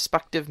towards the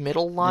respective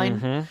middle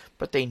line,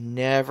 but they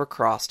never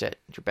crossed it.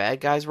 Your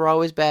bad guys were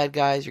always bad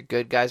guys, your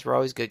good guys were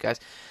always good guys,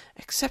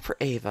 except for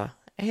Ava.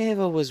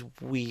 Ava was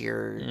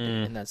weird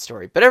in that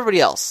story, but everybody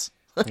else.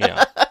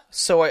 Yeah.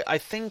 So I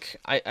think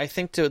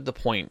to the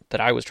point that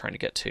I was trying to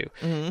get to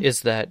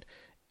is that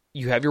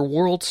you have your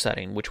world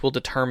setting, which will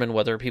determine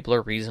whether people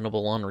are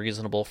reasonable,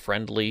 unreasonable,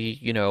 friendly,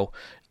 you know,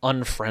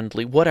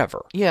 unfriendly,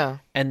 whatever. Yeah.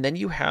 And then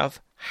you have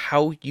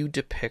how you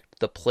depict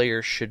the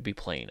players should be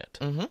playing it.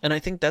 And I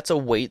think that's a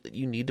weight that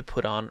you need to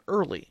put on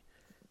early.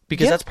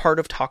 Because that's part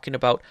of talking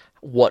about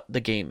what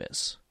the game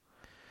is.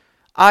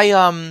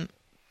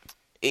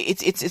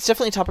 It's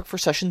definitely a topic for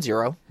session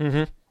 0.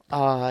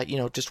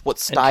 just what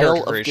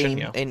style of creation,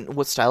 game and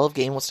what style of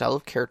game, what style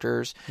of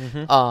characters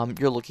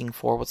you're looking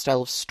for, what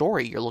style of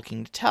story you're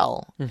looking to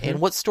tell, and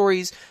what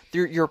stories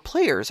your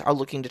players are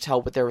looking to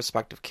tell with their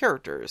respective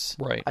characters.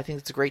 Right. I think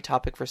it's a great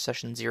topic for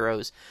Session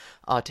Zeros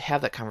to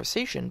have that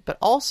conversation. But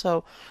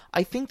also,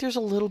 I think there's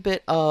a little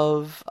bit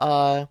of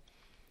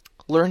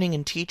learning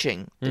and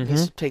teaching that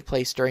needs to take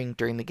place during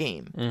the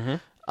game.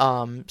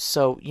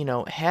 So,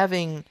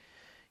 having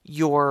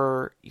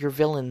your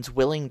villains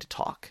willing to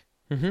talk,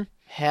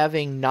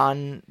 having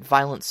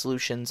non-violent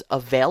solutions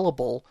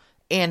available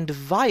and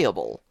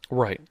viable.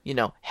 Right.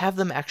 Have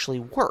them actually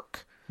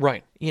work.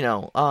 Right.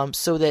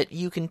 So that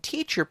you can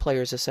teach your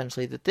players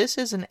essentially that this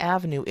is an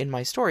avenue in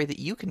my story that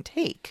you can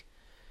take.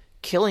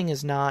 Killing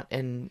is not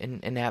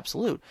an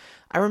absolute.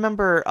 I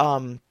remember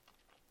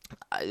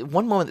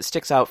one moment that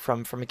sticks out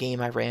from a game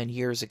I ran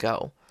years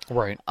ago.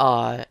 Right.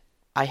 I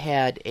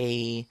had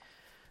the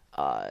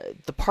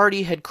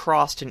party had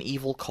crossed an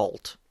evil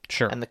cult.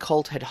 Sure. And the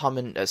cult had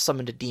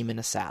summoned a demon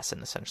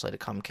assassin, essentially, to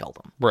come kill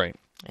them. Right.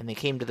 And they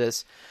came to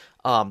this,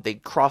 they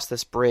crossed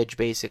this bridge,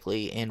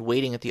 basically, and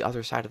waiting at the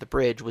other side of the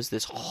bridge was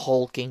this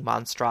hulking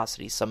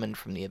monstrosity summoned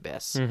from the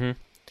abyss. And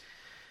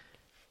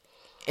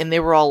they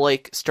were all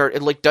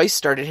dice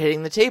started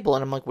hitting the table,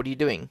 and I'm like, what are you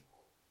doing? And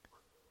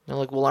they're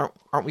like, well,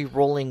 aren't we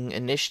rolling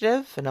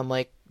initiative? And I'm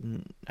like,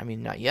 I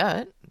mean, not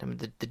yet. I mean,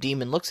 the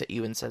demon looks at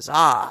you and says,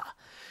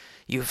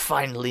 you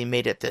finally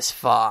made it this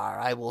far.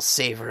 I will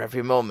savor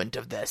every moment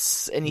of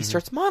this. And he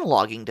starts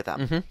monologuing to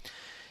them.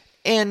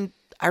 And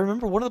I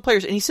remember one of the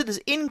players, and he said this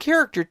in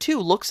character too,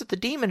 looks at the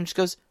demon and just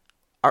goes,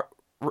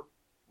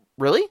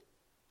 really?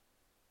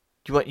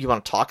 You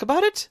want to talk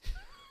about it?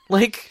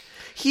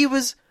 He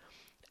was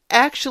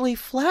actually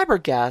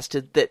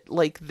flabbergasted that,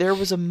 there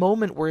was a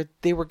moment where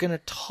they were going to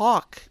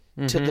talk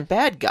to the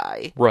bad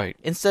guy. Right.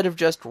 Instead of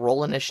just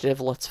roll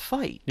initiative, let's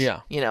fight.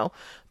 Yeah.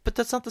 But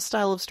that's not the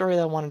style of story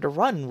that I wanted to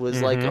run,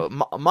 was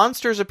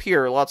monsters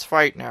appear, let's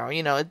fight now.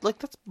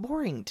 That's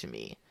boring to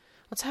me.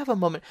 Let's have a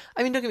moment.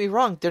 I mean, don't get me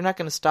wrong, they're not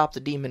going to stop the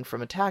demon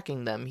from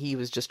attacking them. He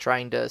was just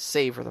trying to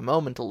savor the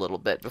moment a little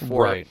bit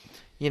before,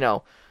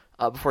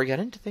 before he got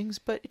into things.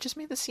 But it just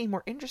made the scene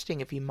more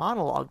interesting if he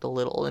monologued a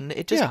little, and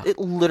it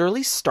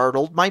literally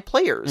startled my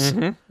players.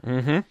 Yeah,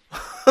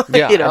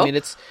 I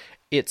mean,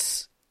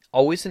 it's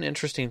always an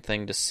interesting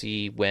thing to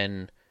see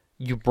when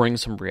you bring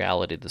some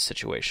reality to the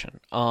situation.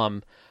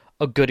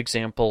 A good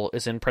example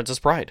is in Princess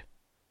Bride.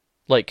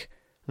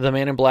 The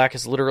man in black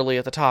is literally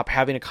at the top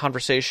having a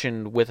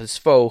conversation with his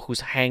foe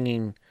who's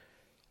hanging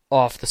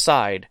off the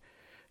side,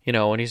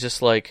 and he's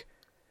just like,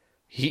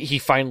 he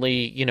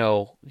finally,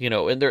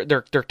 and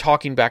they're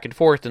talking back and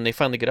forth, and they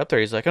finally get up there.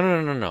 He's like,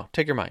 oh, no,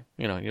 take your mind,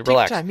 you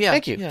relax. Take time, yeah,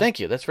 thank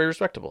you. That's very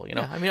respectable,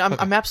 Yeah, I mean,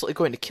 I'm absolutely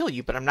going to kill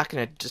you, but I'm not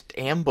going to just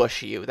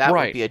ambush you. That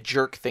would be a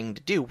jerk thing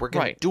to do. We're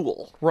going to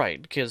duel.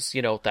 Right, because,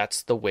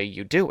 that's the way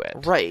you do it.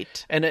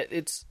 Right. And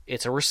it's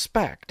a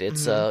respect.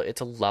 It's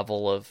a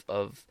level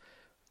of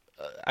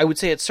I would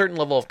say a certain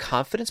level of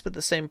confidence, but at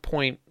the same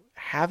point,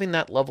 having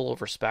that level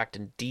of respect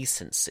and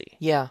decency.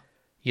 Yeah.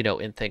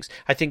 In things.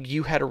 I think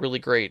you had a really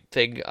great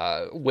thing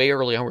way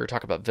early on. We were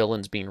talking about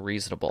villains being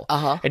reasonable,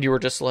 and you were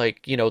just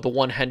like, the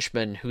one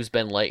henchman who's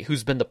been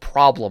the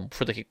problem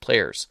for the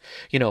players,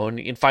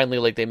 and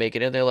finally, they make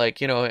it in. They're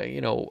like,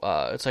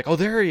 it's like, oh,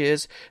 there he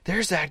is.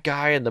 There's that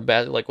guy, and the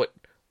bad, what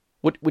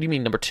do you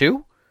mean, number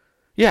 2?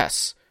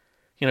 Yes,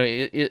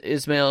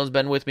 Ismail has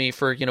been with me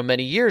for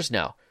many years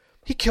now.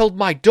 He killed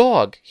my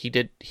dog. He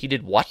did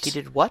what? He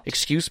did what?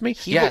 Excuse me?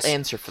 He will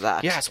answer for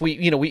that. Yes,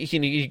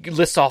 he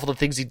lists off all the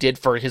things he did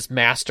for his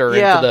master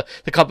and for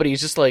the company.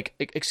 He's just like,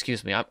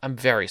 excuse me, I'm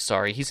very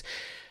sorry.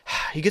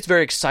 He gets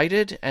very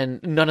excited,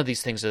 and none of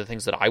these things are the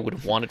things that I would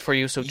have wanted for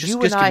you, so just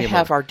You and I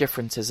have our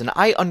differences, and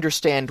I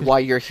understand why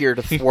you're here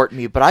to thwart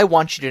me, but I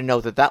want you to know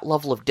that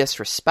level of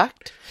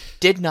disrespect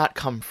did not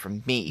come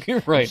from me.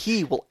 Right.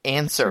 He will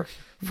answer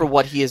for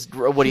what he has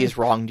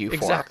wronged you for.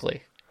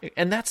 Exactly.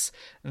 And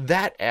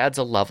that adds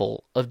a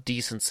level of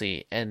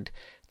decency and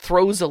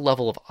throws a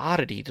level of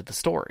oddity to the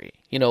story.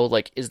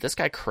 Is this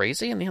guy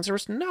crazy? And the answer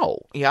is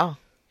no. Yeah.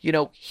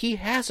 He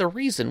has a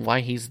reason why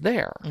he's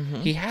there.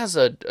 He has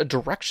a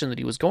direction that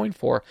he was going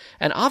for,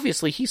 and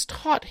obviously he's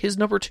taught his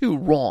number 2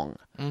 wrong.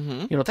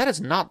 That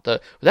is not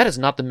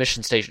the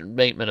mission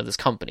statement of this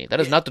company. That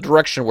is not the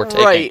direction we're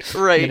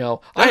taking. Right.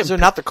 Those are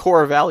not the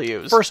core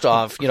values. First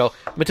off,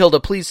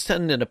 Matilda, please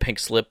send in a pink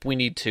slip. We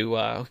need to,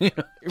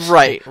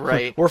 Right.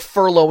 We're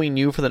furloughing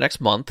you for the next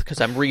month because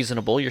I'm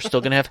reasonable. You're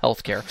still going to have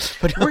health care.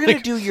 But we're going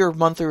to do your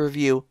monthly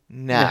review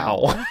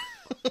now.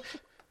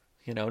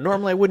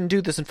 Normally I wouldn't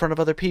do this in front of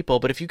other people,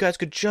 but if you guys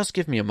could just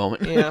give me a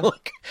moment. Yeah.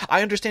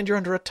 I understand you're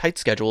under a tight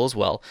schedule as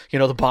well.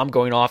 The bomb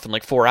going off in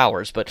 4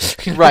 hours, but...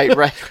 Right.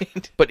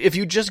 But if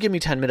you just give me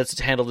 10 minutes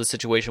to handle this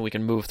situation, we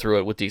can move through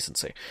it with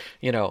decency.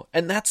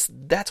 And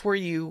that's where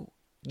you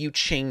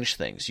change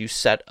things. You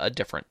set a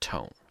different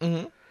tone.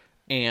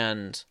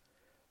 And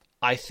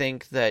I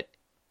think that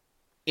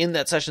in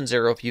that session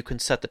 0, if you can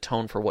set the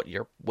tone for what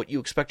you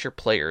expect your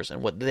players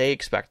and what they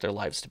expect their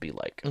lives to be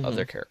like of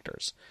their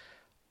characters,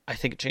 I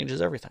think it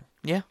changes everything.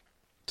 Yeah.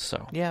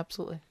 So. Yeah,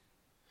 absolutely.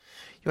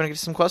 You want to get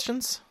to some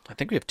questions? I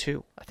think we have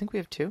 2. I think we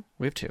have 2.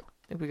 We have 2.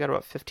 I think we got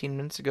about 15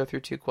 minutes to go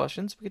through 2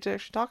 questions. We get to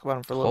actually talk about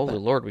them for a little bit.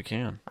 Holy Lord, we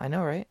can. I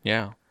know, right?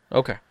 Yeah.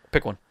 Okay,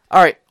 pick one.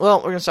 All right. Well,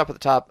 we're going to stop at the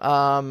top.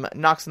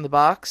 Knox in the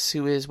Box,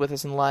 who is with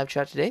us in the live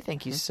chat today.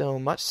 Thank you so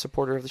much,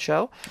 supporter of the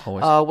show.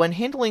 Always. When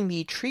handling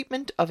the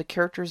treatment of a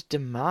character's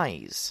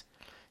demise,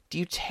 do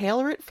you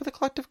tailor it for the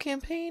collective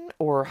campaign,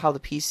 or how the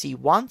PC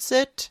wants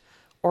it,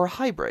 or a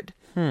hybrid?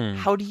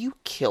 How do you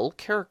kill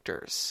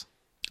characters?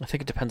 I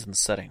think it depends on the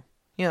setting.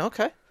 Yeah,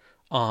 okay.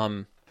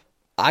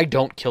 I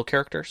don't kill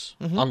characters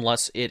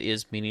unless it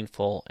is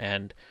meaningful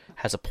and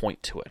has a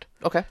point to it.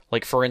 Okay.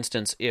 Like, for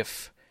instance,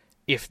 if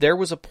there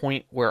was a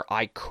point where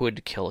I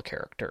could kill a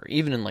character,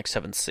 even in like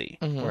 7C,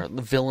 where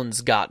the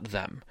villains got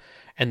them,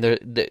 and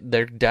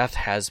their death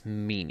has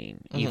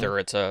meaning, either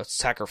it's a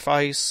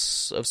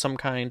sacrifice of some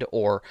kind,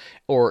 or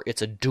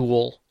it's a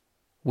duel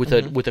with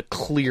a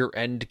clear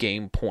end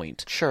game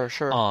point. Sure.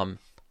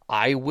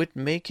 I would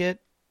make it,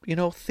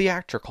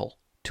 theatrical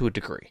to a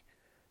degree,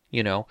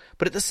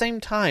 But at the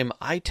same time,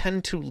 I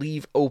tend to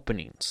leave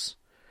openings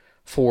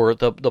for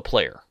the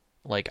player.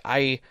 Like,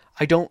 I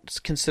don't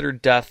consider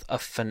death a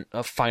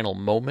final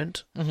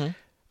moment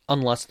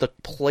unless the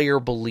player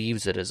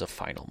believes it is a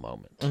final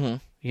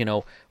moment.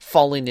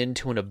 Falling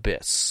into an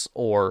abyss,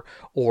 or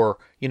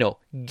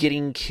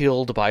getting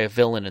killed by a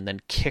villain and then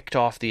kicked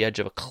off the edge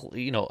of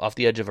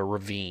a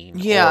ravine.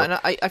 Yeah, and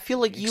I feel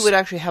like you would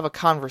actually have a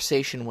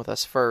conversation with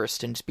us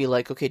first and just be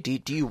like, okay,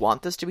 do you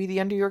want this to be the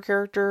end of your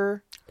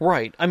character?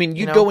 Right. I mean,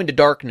 you'd go into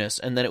darkness,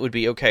 and then it would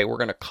be, okay, we're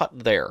going to cut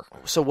there.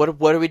 So what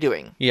are we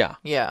doing? Yeah.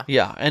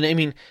 And I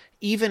mean,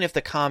 even if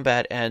the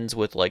combat ends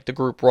with like the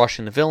group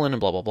rushing the villain and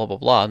blah blah blah blah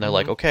blah, and they're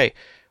like, okay,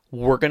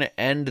 we're going to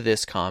end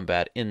this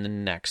combat in the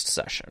next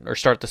session, or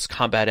start this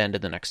combat end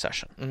in the next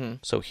session.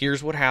 So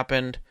here's what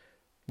happened.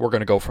 We're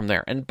going to go from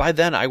there. And by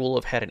then, I will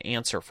have had an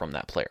answer from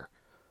that player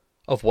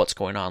of what's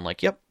going on.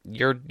 Like, yep,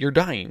 you're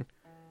dying.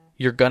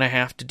 You're going to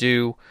have to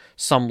do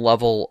some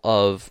level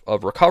of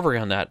recovery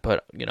on that,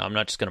 but, I'm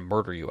not just going to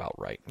murder you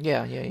outright.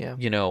 Yeah.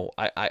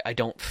 I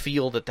don't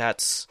feel that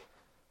that's,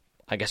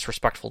 I guess,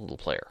 respectful to the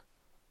player.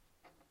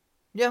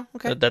 Yeah,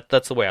 okay.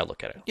 That's the way I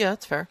look at it. Yeah,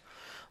 that's fair.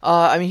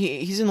 I mean,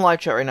 he's in the live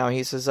chat right now.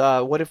 He says,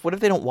 "What if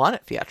they don't want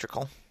it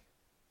theatrical?"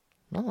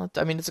 Well,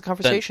 I mean, it's a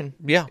conversation.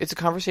 It's a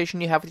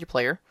conversation you have with your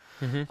player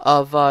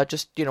of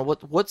just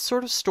what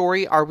sort of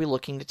story are we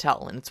looking to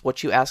tell, and it's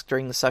what you ask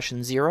during the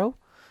session 0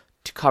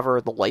 to cover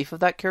the life of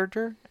that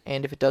character.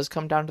 And if it does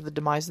come down to the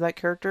demise of that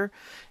character,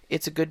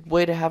 it's a good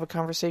way to have a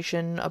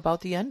conversation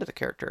about the end of the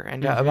character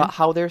and about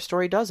how their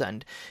story does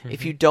end.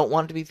 If you don't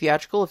want it to be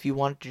theatrical, if you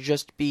want it to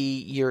just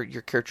be your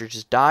character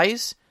just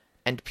dies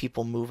and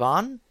people move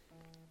on,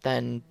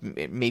 then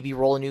maybe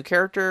roll a new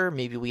character,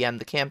 maybe we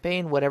end the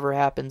campaign, whatever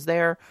happens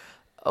there.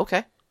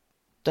 Okay.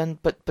 Then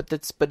but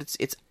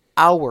it's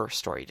our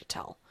story to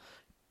tell.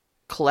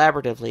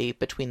 Collaboratively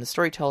between the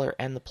storyteller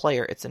and the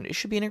player, it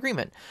should be an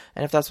agreement.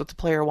 And if that's what the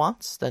player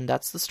wants, then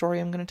that's the story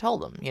I'm going to tell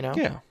them,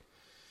 Yeah.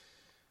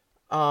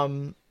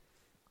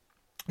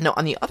 Now,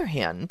 on the other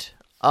hand,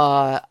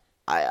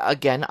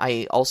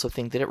 I also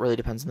think that it really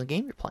depends on the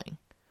game you're playing.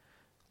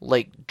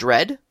 Like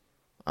Dread,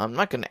 I'm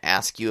not going to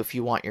ask you if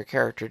you want your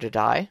character to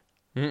die.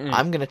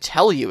 I'm going to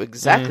tell you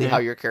exactly how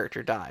your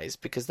character dies,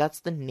 because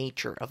that's the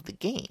nature of the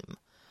game.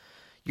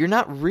 You're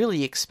not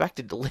really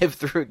expected to live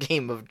through a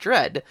game of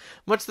Dread,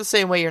 much the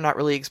same way you're not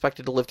really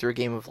expected to live through a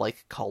game of,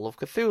 like, Call of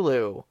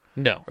Cthulhu.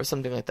 No. Or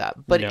something like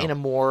that. But in a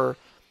more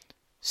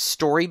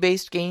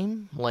story-based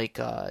game, like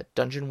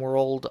Dungeon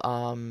World,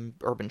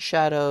 Urban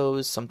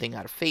Shadows, something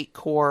out of Fate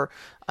Core,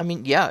 I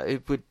mean, yeah,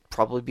 it would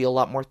probably be a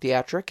lot more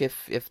theatric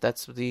if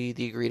that's the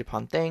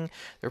agreed-upon thing.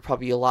 There'd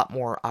probably be a lot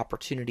more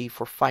opportunity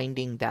for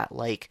finding that,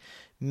 like,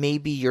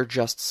 maybe you're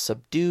just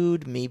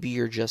subdued, maybe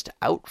you're just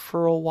out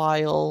for a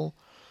while,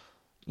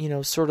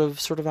 sort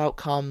of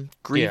outcome.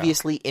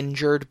 Grievously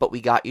injured, but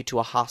we got you to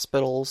a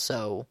hospital,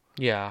 so...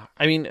 Yeah,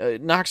 I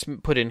mean, Knox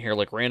put in here,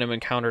 like, random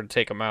encounter to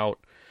take them out,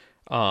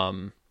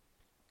 and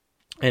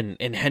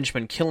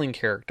henchmen killing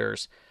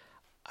characters.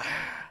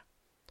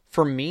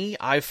 For me,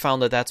 I've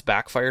found that that's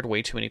backfired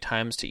way too many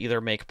times to either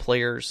make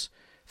players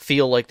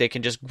feel like they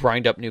can just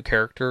grind up new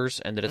characters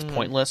and that it's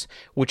pointless,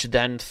 which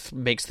then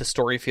makes the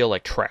story feel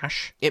like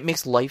trash. It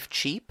makes life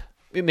cheap.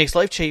 It makes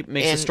life cheap,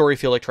 makes the story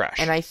feel like trash.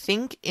 And I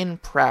think in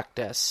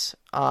practice,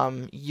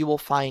 you will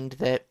find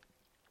that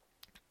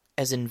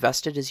as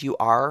invested as you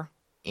are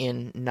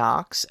in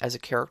Knox as a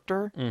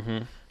character,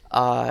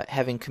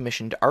 having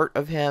commissioned art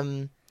of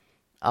him,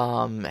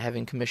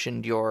 having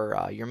commissioned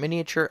your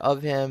miniature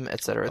of him,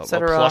 etc.,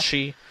 etc.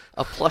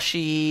 A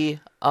plushie.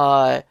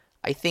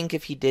 I think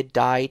if he did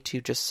die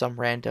to just some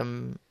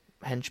random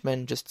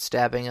henchman just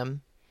stabbing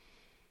him,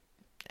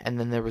 and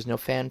then there was no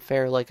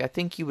fanfare, like, I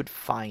think you would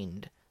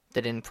find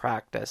that in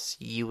practice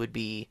you would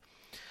be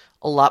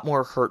a lot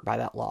more hurt by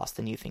that loss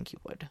than you think you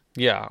would.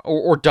 Yeah,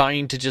 or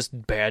dying to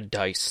just bad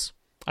dice.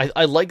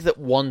 I like that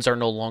ones are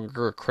no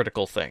longer a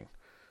critical thing.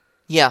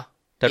 Yeah.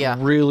 that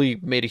really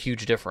made a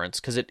huge difference,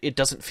 because it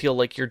doesn't feel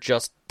like you're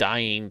just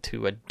dying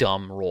to a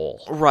dumb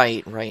roll.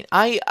 Right.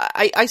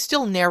 I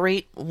still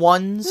narrate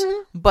ones,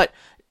 but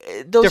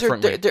those are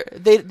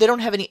they don't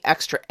have any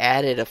extra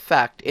added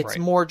effect. It's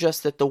more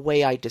just that the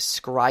way I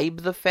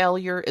describe the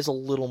failure is a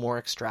little more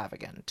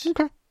extravagant.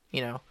 Okay.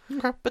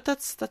 Okay. But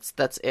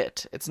that's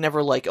it. It's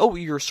never like, oh,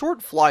 your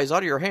sword flies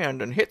out of your hand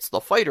and hits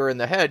the fighter in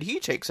the head. He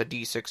takes a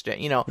d6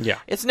 damage. Yeah.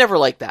 It's never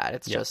like that.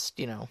 It's just,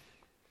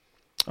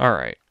 All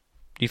right.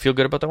 You feel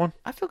good about that one?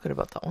 I feel good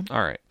about that one.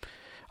 All right.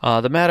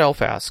 The Mad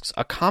Elf asks,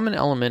 a common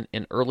element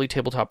in early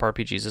tabletop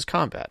RPGs is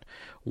combat.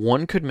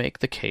 One could make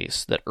the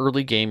case that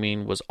early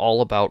gaming was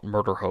all about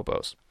murder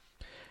hobos.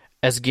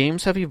 As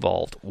games have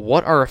evolved,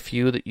 what are a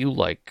few that you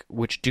like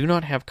which do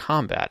not have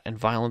combat and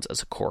violence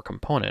as a core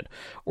component,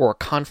 or a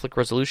conflict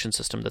resolution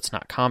system that's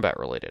not combat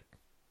related?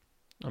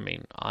 I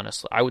mean,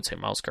 honestly, I would say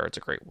Mouse Guard's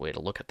a great way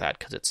to look at that,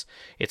 because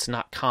it's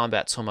not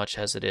combat so much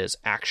as it is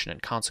action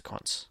and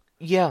consequence.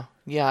 Yeah,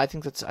 I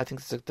think that's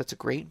a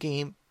great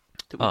game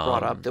that we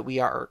brought up, that we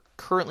are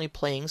currently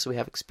playing, so we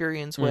have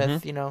experience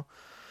with. Do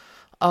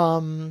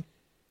not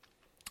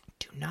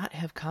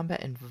have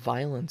combat and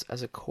violence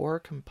as a core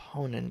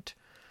component,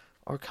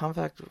 or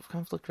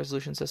conflict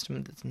resolution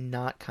system that's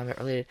not combat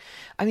related.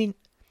 I mean,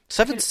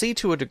 7th Sea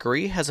to a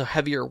degree has a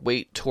heavier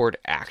weight toward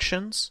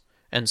actions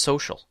and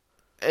social.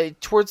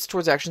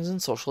 Towards actions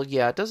and social,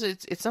 yeah, it does.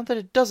 It's not that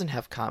it doesn't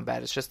have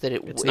combat. It's just that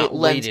it's not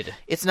weighted.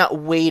 It's not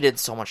weighted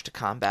so much to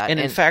combat, and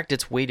in fact,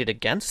 it's weighted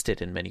against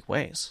it in many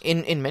ways.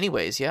 In many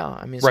ways, yeah.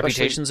 I mean,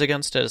 reputation's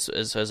against it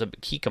as a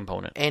key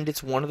component, and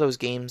it's one of those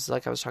games,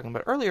 like I was talking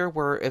about earlier,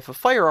 where if a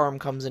firearm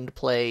comes into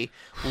play,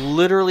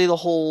 literally the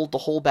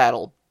whole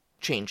battle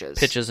changes,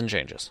 pitches and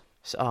changes.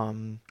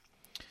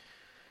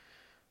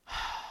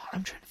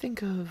 I'm trying to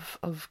think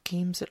of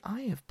games that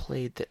I have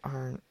played that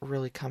aren't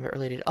really combat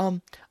related.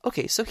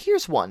 Okay, so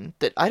here's one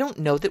that I don't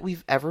know that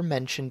we've ever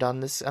mentioned on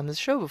this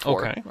show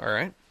before. Okay, all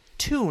right.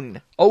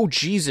 Toon. Oh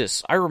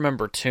Jesus, I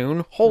remember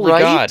Toon. Holy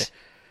God.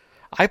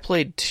 I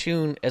played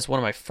Toon as one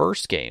of my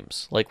first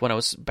games, like when I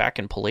was back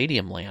in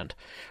Palladium Land.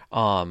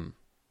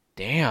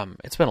 Damn,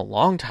 it's been a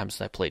long time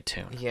since I played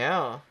Toon.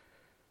 Yeah.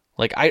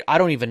 Like I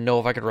don't even know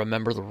if I could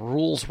remember the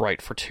rules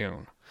right for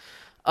Toon.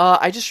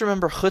 I just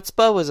remember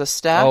chutzpah was a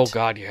stat. Oh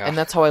God, yeah. And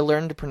that's how I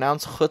learned to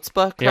pronounce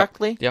chutzpah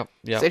correctly. Yep.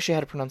 They actually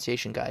had a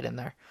pronunciation guide in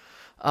there.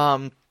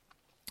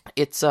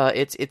 It's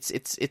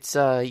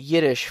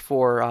Yiddish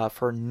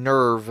for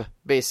nerve,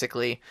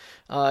 basically.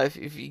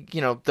 If you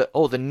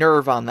the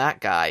nerve on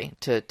that guy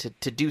to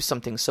do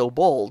something so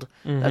bold.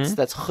 That's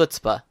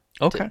chutzpah.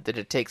 Okay. That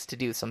it takes to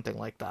do something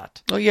like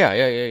that. Oh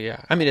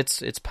yeah. I mean,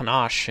 it's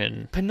panache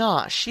and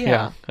panache.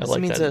 Yeah, I this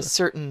like means that. a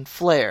certain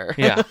flair.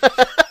 Yeah.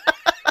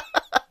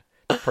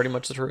 Pretty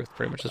much the truth.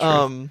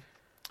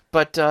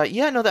 But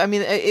I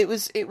mean,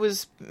 it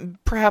was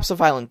perhaps a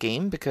violent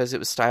game because it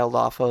was styled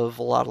off of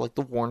a lot of like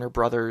the Warner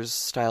Brothers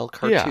style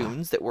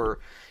cartoons that were,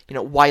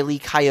 Wile E.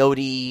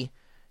 Coyote,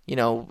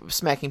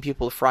 smacking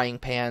people with frying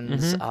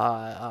pans,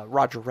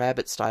 Roger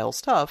Rabbit style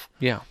stuff.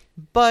 Yeah.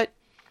 But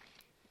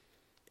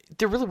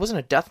there really wasn't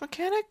a death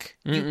mechanic.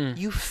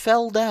 You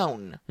fell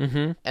down,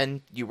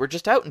 and you were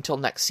just out until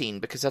next scene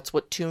because that's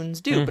what tunes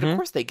do. But of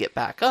course, they get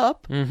back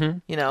up.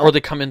 Or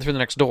they come in through the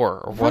next door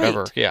or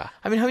whatever. Right. Yeah.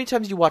 I mean, how many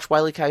times do you watch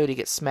Wile E. Coyote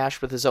get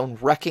smashed with his own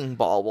wrecking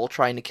ball while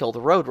trying to kill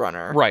the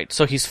Roadrunner? Right.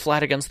 So he's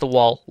flat against the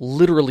wall,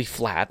 literally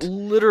flat,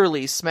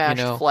 literally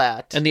smashed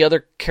flat, and the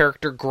other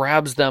character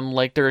grabs them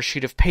like they're a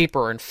sheet of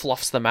paper and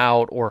fluffs them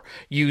out, or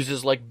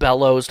uses like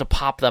bellows to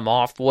pop them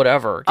off.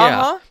 Whatever.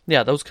 Yeah.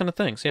 Yeah. Those kind of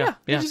things. Yeah.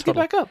 Just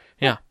totally. Get back up.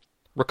 Yeah.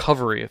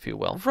 Recovery, if you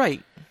will.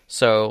 Right.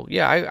 So,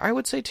 yeah, I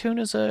would say Toon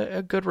is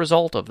a good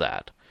result of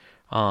that.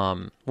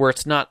 Where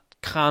it's not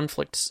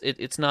conflict,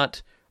 it's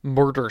not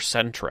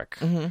murder-centric.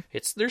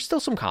 There's still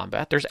some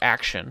combat, there's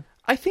action.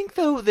 I think,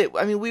 though, that,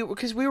 I mean,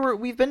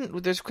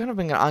 there's kind of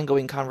been an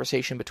ongoing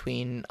conversation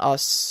between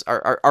us,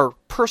 our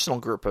personal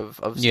group of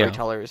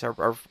storytellers,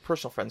 our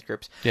personal friends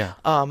groups,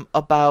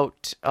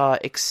 about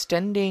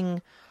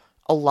extending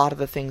a lot of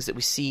the things that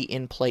we see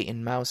in play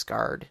in Mouse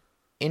Guard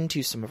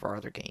into some of our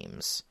other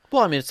games.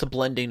 Well, I mean, it's a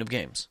blending of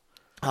games.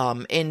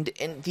 And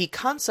the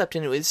concept,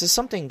 and this is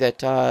something that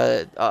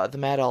the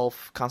Mad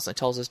Elf constantly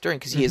tells us during,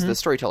 because he is the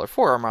storyteller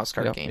for our Mouse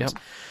Guard games.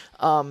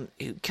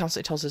 He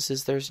constantly tells us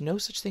is there's no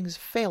such thing as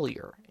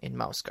failure in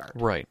Mouse Guard.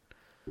 Right.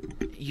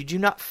 You do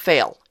not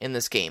fail in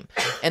this game.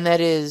 And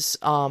that is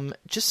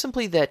just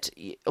simply that,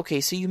 okay,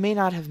 so you may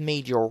not have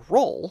made your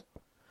roll.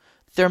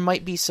 There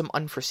might be some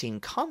unforeseen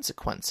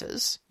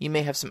consequences. You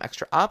may have some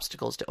extra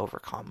obstacles to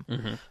overcome.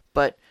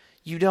 But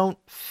you don't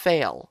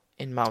fail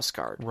in Mouse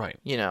Guard. Right.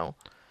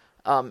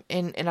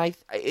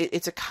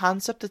 It's a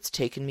concept that's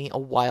taken me a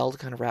while to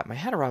kind of wrap my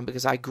head around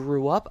because I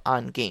grew up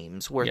on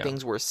games where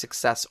things were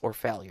success or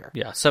failure.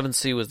 Yeah, 7th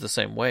Sea was the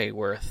same way,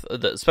 where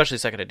especially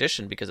 2nd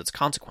edition, because it's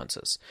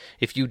consequences.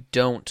 If you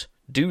don't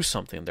do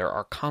something, there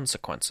are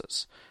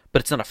consequences.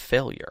 But it's not a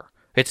failure.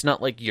 It's not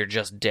like you're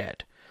just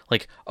dead.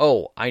 Like,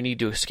 oh, I need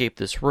to escape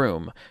this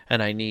room,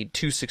 and I need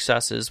 2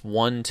 successes,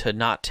 1 to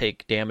not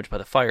take damage by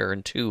the fire,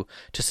 and 2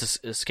 to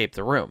escape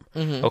the room.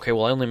 Okay,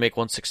 well, I only make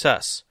 1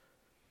 success.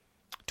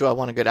 Do I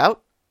want to get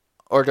out?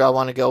 Or do I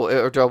want to go,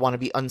 or do I want to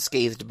be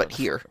unscathed but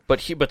here?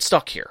 But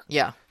stuck here.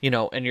 Yeah.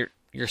 And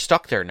you're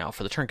stuck there now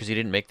for the turn because you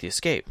didn't make the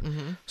escape.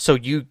 So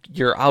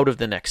you're out of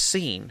the next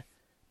scene,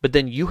 but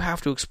then you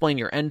have to explain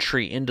your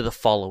entry into the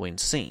following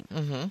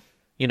scene.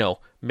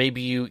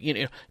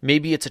 Maybe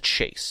maybe it's a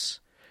chase,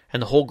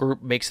 and the whole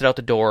group makes it out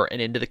the door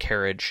and into the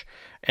carriage,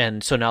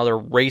 and so now they're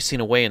racing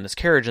away in this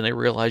carriage, and they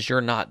realize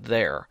you're not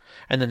there.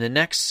 And then the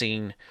next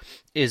scene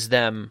is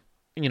them,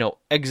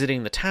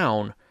 exiting the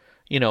town,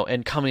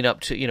 and coming up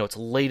to, it's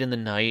late in the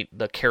night,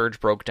 the carriage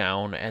broke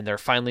down, and they're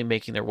finally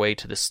making their way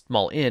to this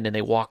small inn, and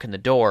they walk in the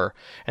door,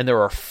 and there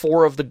are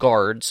 4 of the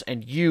guards,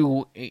 and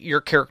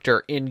your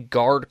character, in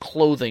guard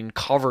clothing,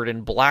 covered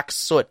in black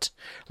soot,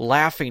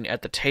 laughing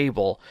at the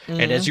table,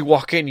 and as you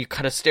walk in, you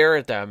kind of stare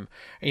at them,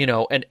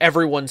 and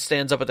everyone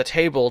stands up at the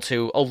table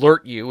to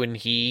alert you, and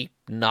he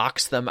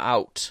knocks them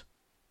out.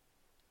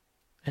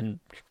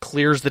 And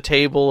clears the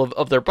table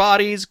of their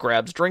bodies,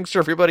 grabs drinks for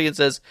everybody, and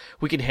says,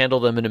 "We can handle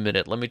them in a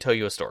minute. Let me tell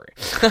you a story."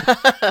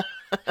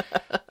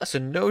 So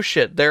no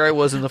shit, there I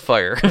was in the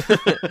fire.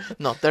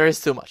 No, there is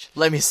too much.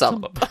 Let me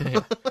sum up.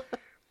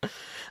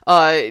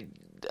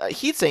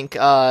 Heatsink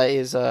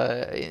is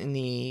in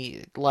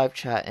the live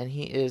chat, and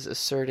he is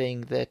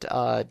asserting that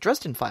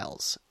Dresden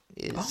Files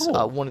is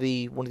one of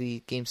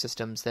the game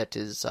systems that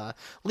is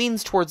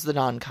leans towards the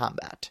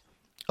non-combat.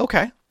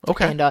 Okay.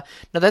 And now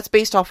that's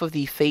based off of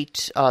the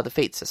Fate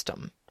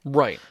system,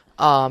 right?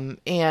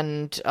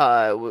 And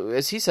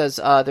as he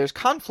says, there's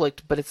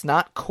conflict, but it's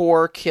not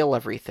core kill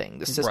everything.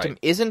 The system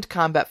isn't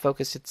combat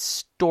focused; it's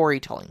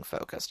storytelling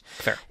focused.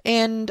 Fair.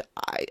 And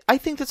I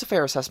think that's a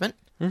fair assessment.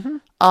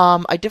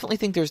 I definitely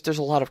think there's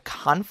a lot of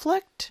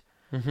conflict.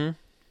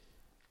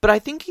 But I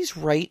think he's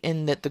right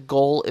in that the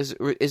goal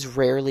is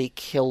rarely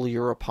kill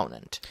your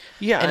opponent.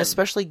 Yeah, and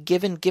especially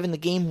given the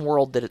game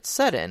world that it's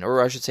set in,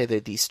 or I should say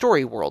the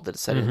story world that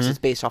it's set in, it's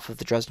based off of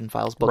the Dresden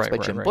Files books by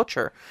Jim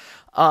Butcher.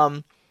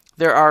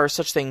 There are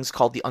such things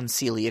called the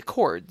Unseelie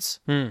Accords,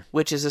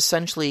 which is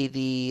essentially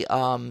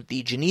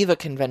the Geneva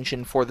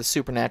Convention for the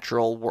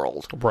supernatural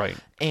world. Right.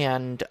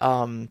 And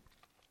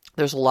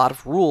there's a lot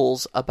of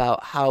rules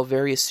about how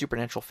various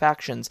supernatural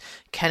factions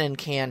can and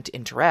can't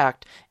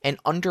interact, and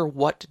under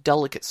what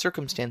delicate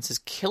circumstances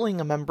killing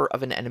a member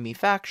of an enemy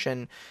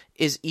faction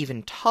is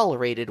even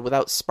tolerated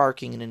without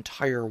sparking an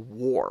entire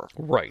war.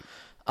 Right.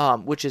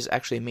 Which is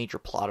actually a major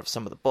plot of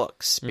some of the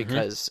books,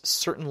 because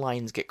certain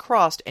lines get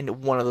crossed,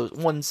 and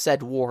one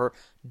said war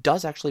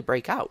does actually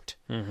break out.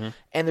 And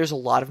there's a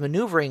lot of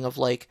maneuvering of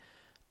like,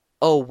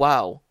 oh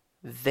wow,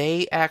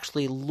 they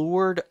actually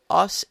lured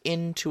us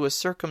into a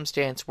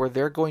circumstance where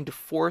they're going to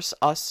force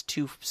us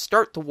to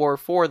start the war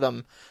for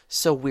them,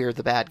 so we're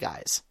the bad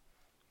guys.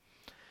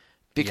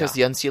 Because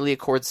the Unseelie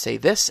Accords say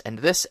this, and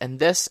this, and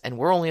this, and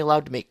we're only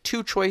allowed to make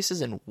 2 choices,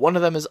 and one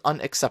of them is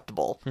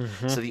unacceptable.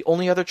 So the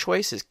only other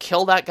choice is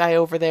kill that guy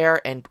over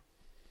there, and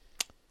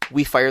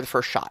we fire the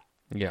first shot.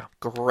 Yeah.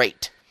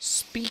 Great.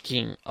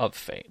 Speaking of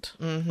Fate,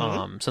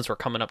 since we're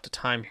coming up to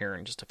time here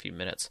in just a few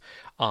minutes,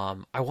 I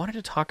wanted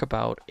to talk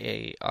about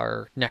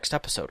our next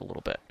episode a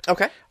little bit.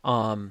 Okay.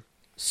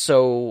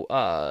 So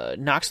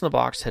Knox in the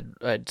Box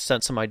had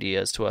sent some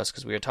ideas to us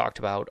because we had talked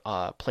about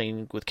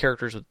playing with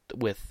characters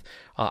with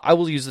I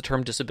will use the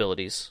term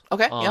disabilities.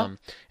 Okay.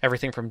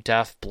 Everything from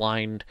deaf,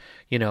 blind,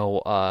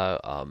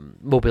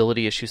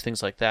 mobility issues,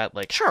 things like that.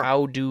 Like,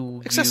 how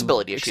do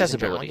accessibility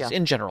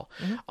in general.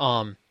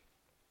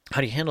 How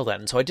do you handle that?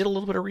 And so I did a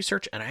little bit of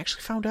research, and I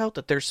actually found out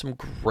that there's some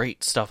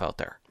great stuff out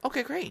there.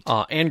 Okay, great.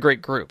 And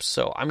great groups.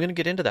 So I'm going to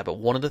get into that. But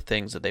one of the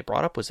things that they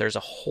brought up was there's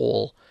a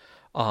whole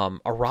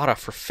errata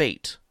for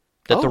Fate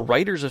that the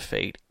writers of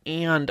Fate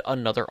and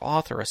another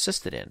author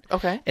assisted in.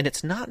 Okay. And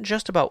it's not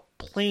just about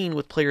playing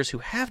with players who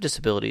have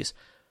disabilities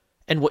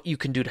and what you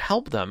can do to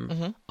help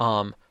them,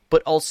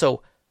 but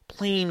also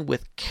playing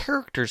with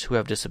characters who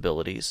have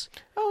disabilities.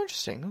 Oh,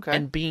 interesting. Okay.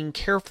 And being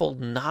careful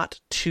not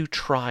to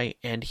try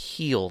and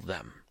heal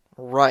them.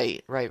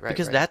 Right.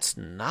 Because that's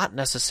not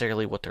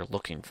necessarily what they're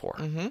looking for.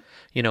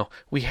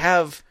 We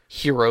have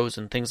heroes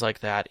and things like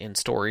that in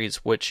stories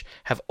which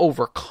have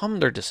overcome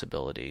their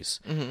disabilities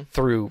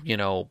through,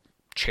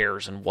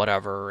 chairs and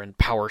whatever and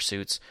power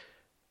suits.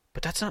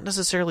 But that's not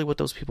necessarily what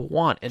those people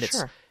want. And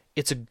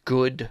it's a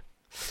good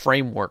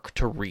framework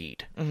to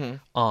read.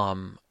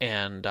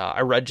 And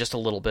I read just a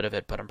little bit of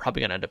it, but I'm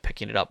probably going to end up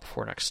picking it up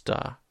before next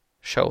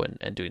show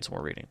and doing some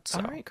more reading. So.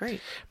 All right,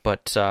 great.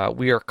 But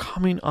we are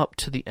coming up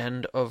to the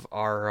end of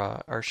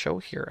our show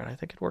here, and I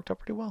think it worked out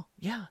pretty well.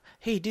 Yeah.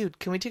 Hey, dude,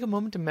 can we take a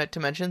moment to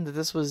mention that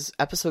this was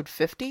episode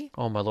 50?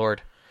 Oh, my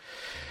Lord.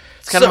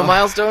 It's kind of a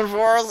milestone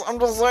for us, I'm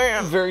just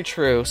saying. Very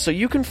true. So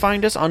you can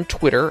find us on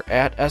Twitter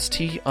at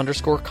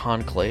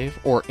 @ST_conclave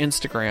or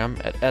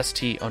Instagram at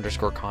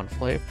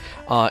ST_conclave.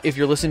 If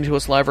you're listening to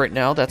us live right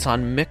now, that's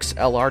on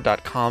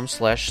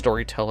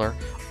mixlr.com/storyteller.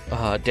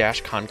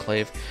 dash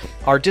conclave.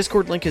 Our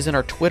Discord link is in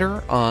our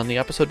Twitter on the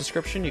episode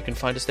description. You can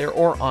find us there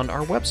or on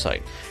our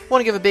website. I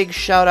want to give a big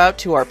shout out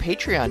to our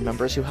Patreon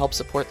members who help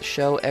support the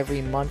show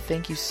every month.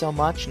 Thank you so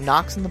much.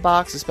 Knox in the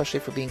Box, especially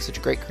for being such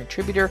a great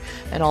contributor,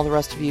 and all the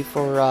rest of you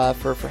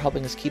for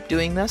helping us keep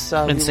doing this.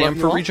 And Sam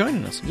for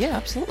rejoining us. Yeah,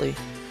 absolutely.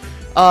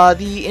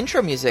 The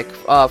intro music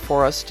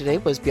for us today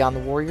was Beyond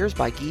the Warriors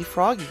by Guy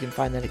Frog. You can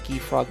find that at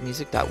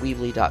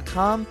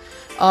guyfrogmusic.weebly.com.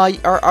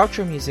 Our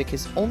outro music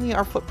is Only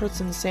Our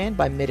Footprints in the Sand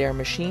by Midair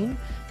Machine.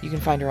 You can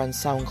find her on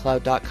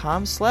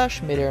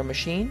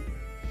soundcloud.com/midairmachine.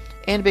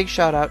 And a big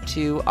shout out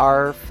to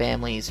our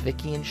families,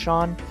 Vicky and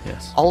Sean.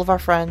 Yes. All of our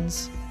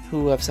friends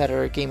who have sat at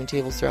our gaming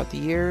tables throughout the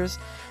years.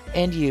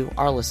 And you,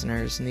 our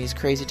listeners, in these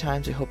crazy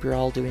times, we hope you're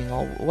all doing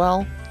all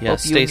well.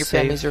 Yes, hope you and your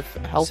families are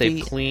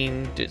healthy. Stay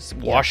clean.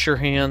 Wash your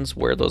hands.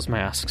 Wear those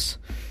masks.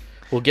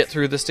 We'll get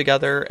through this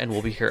together, and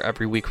we'll be here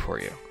every week for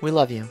you. We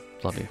love you.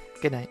 Love you.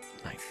 Good night.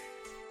 Night.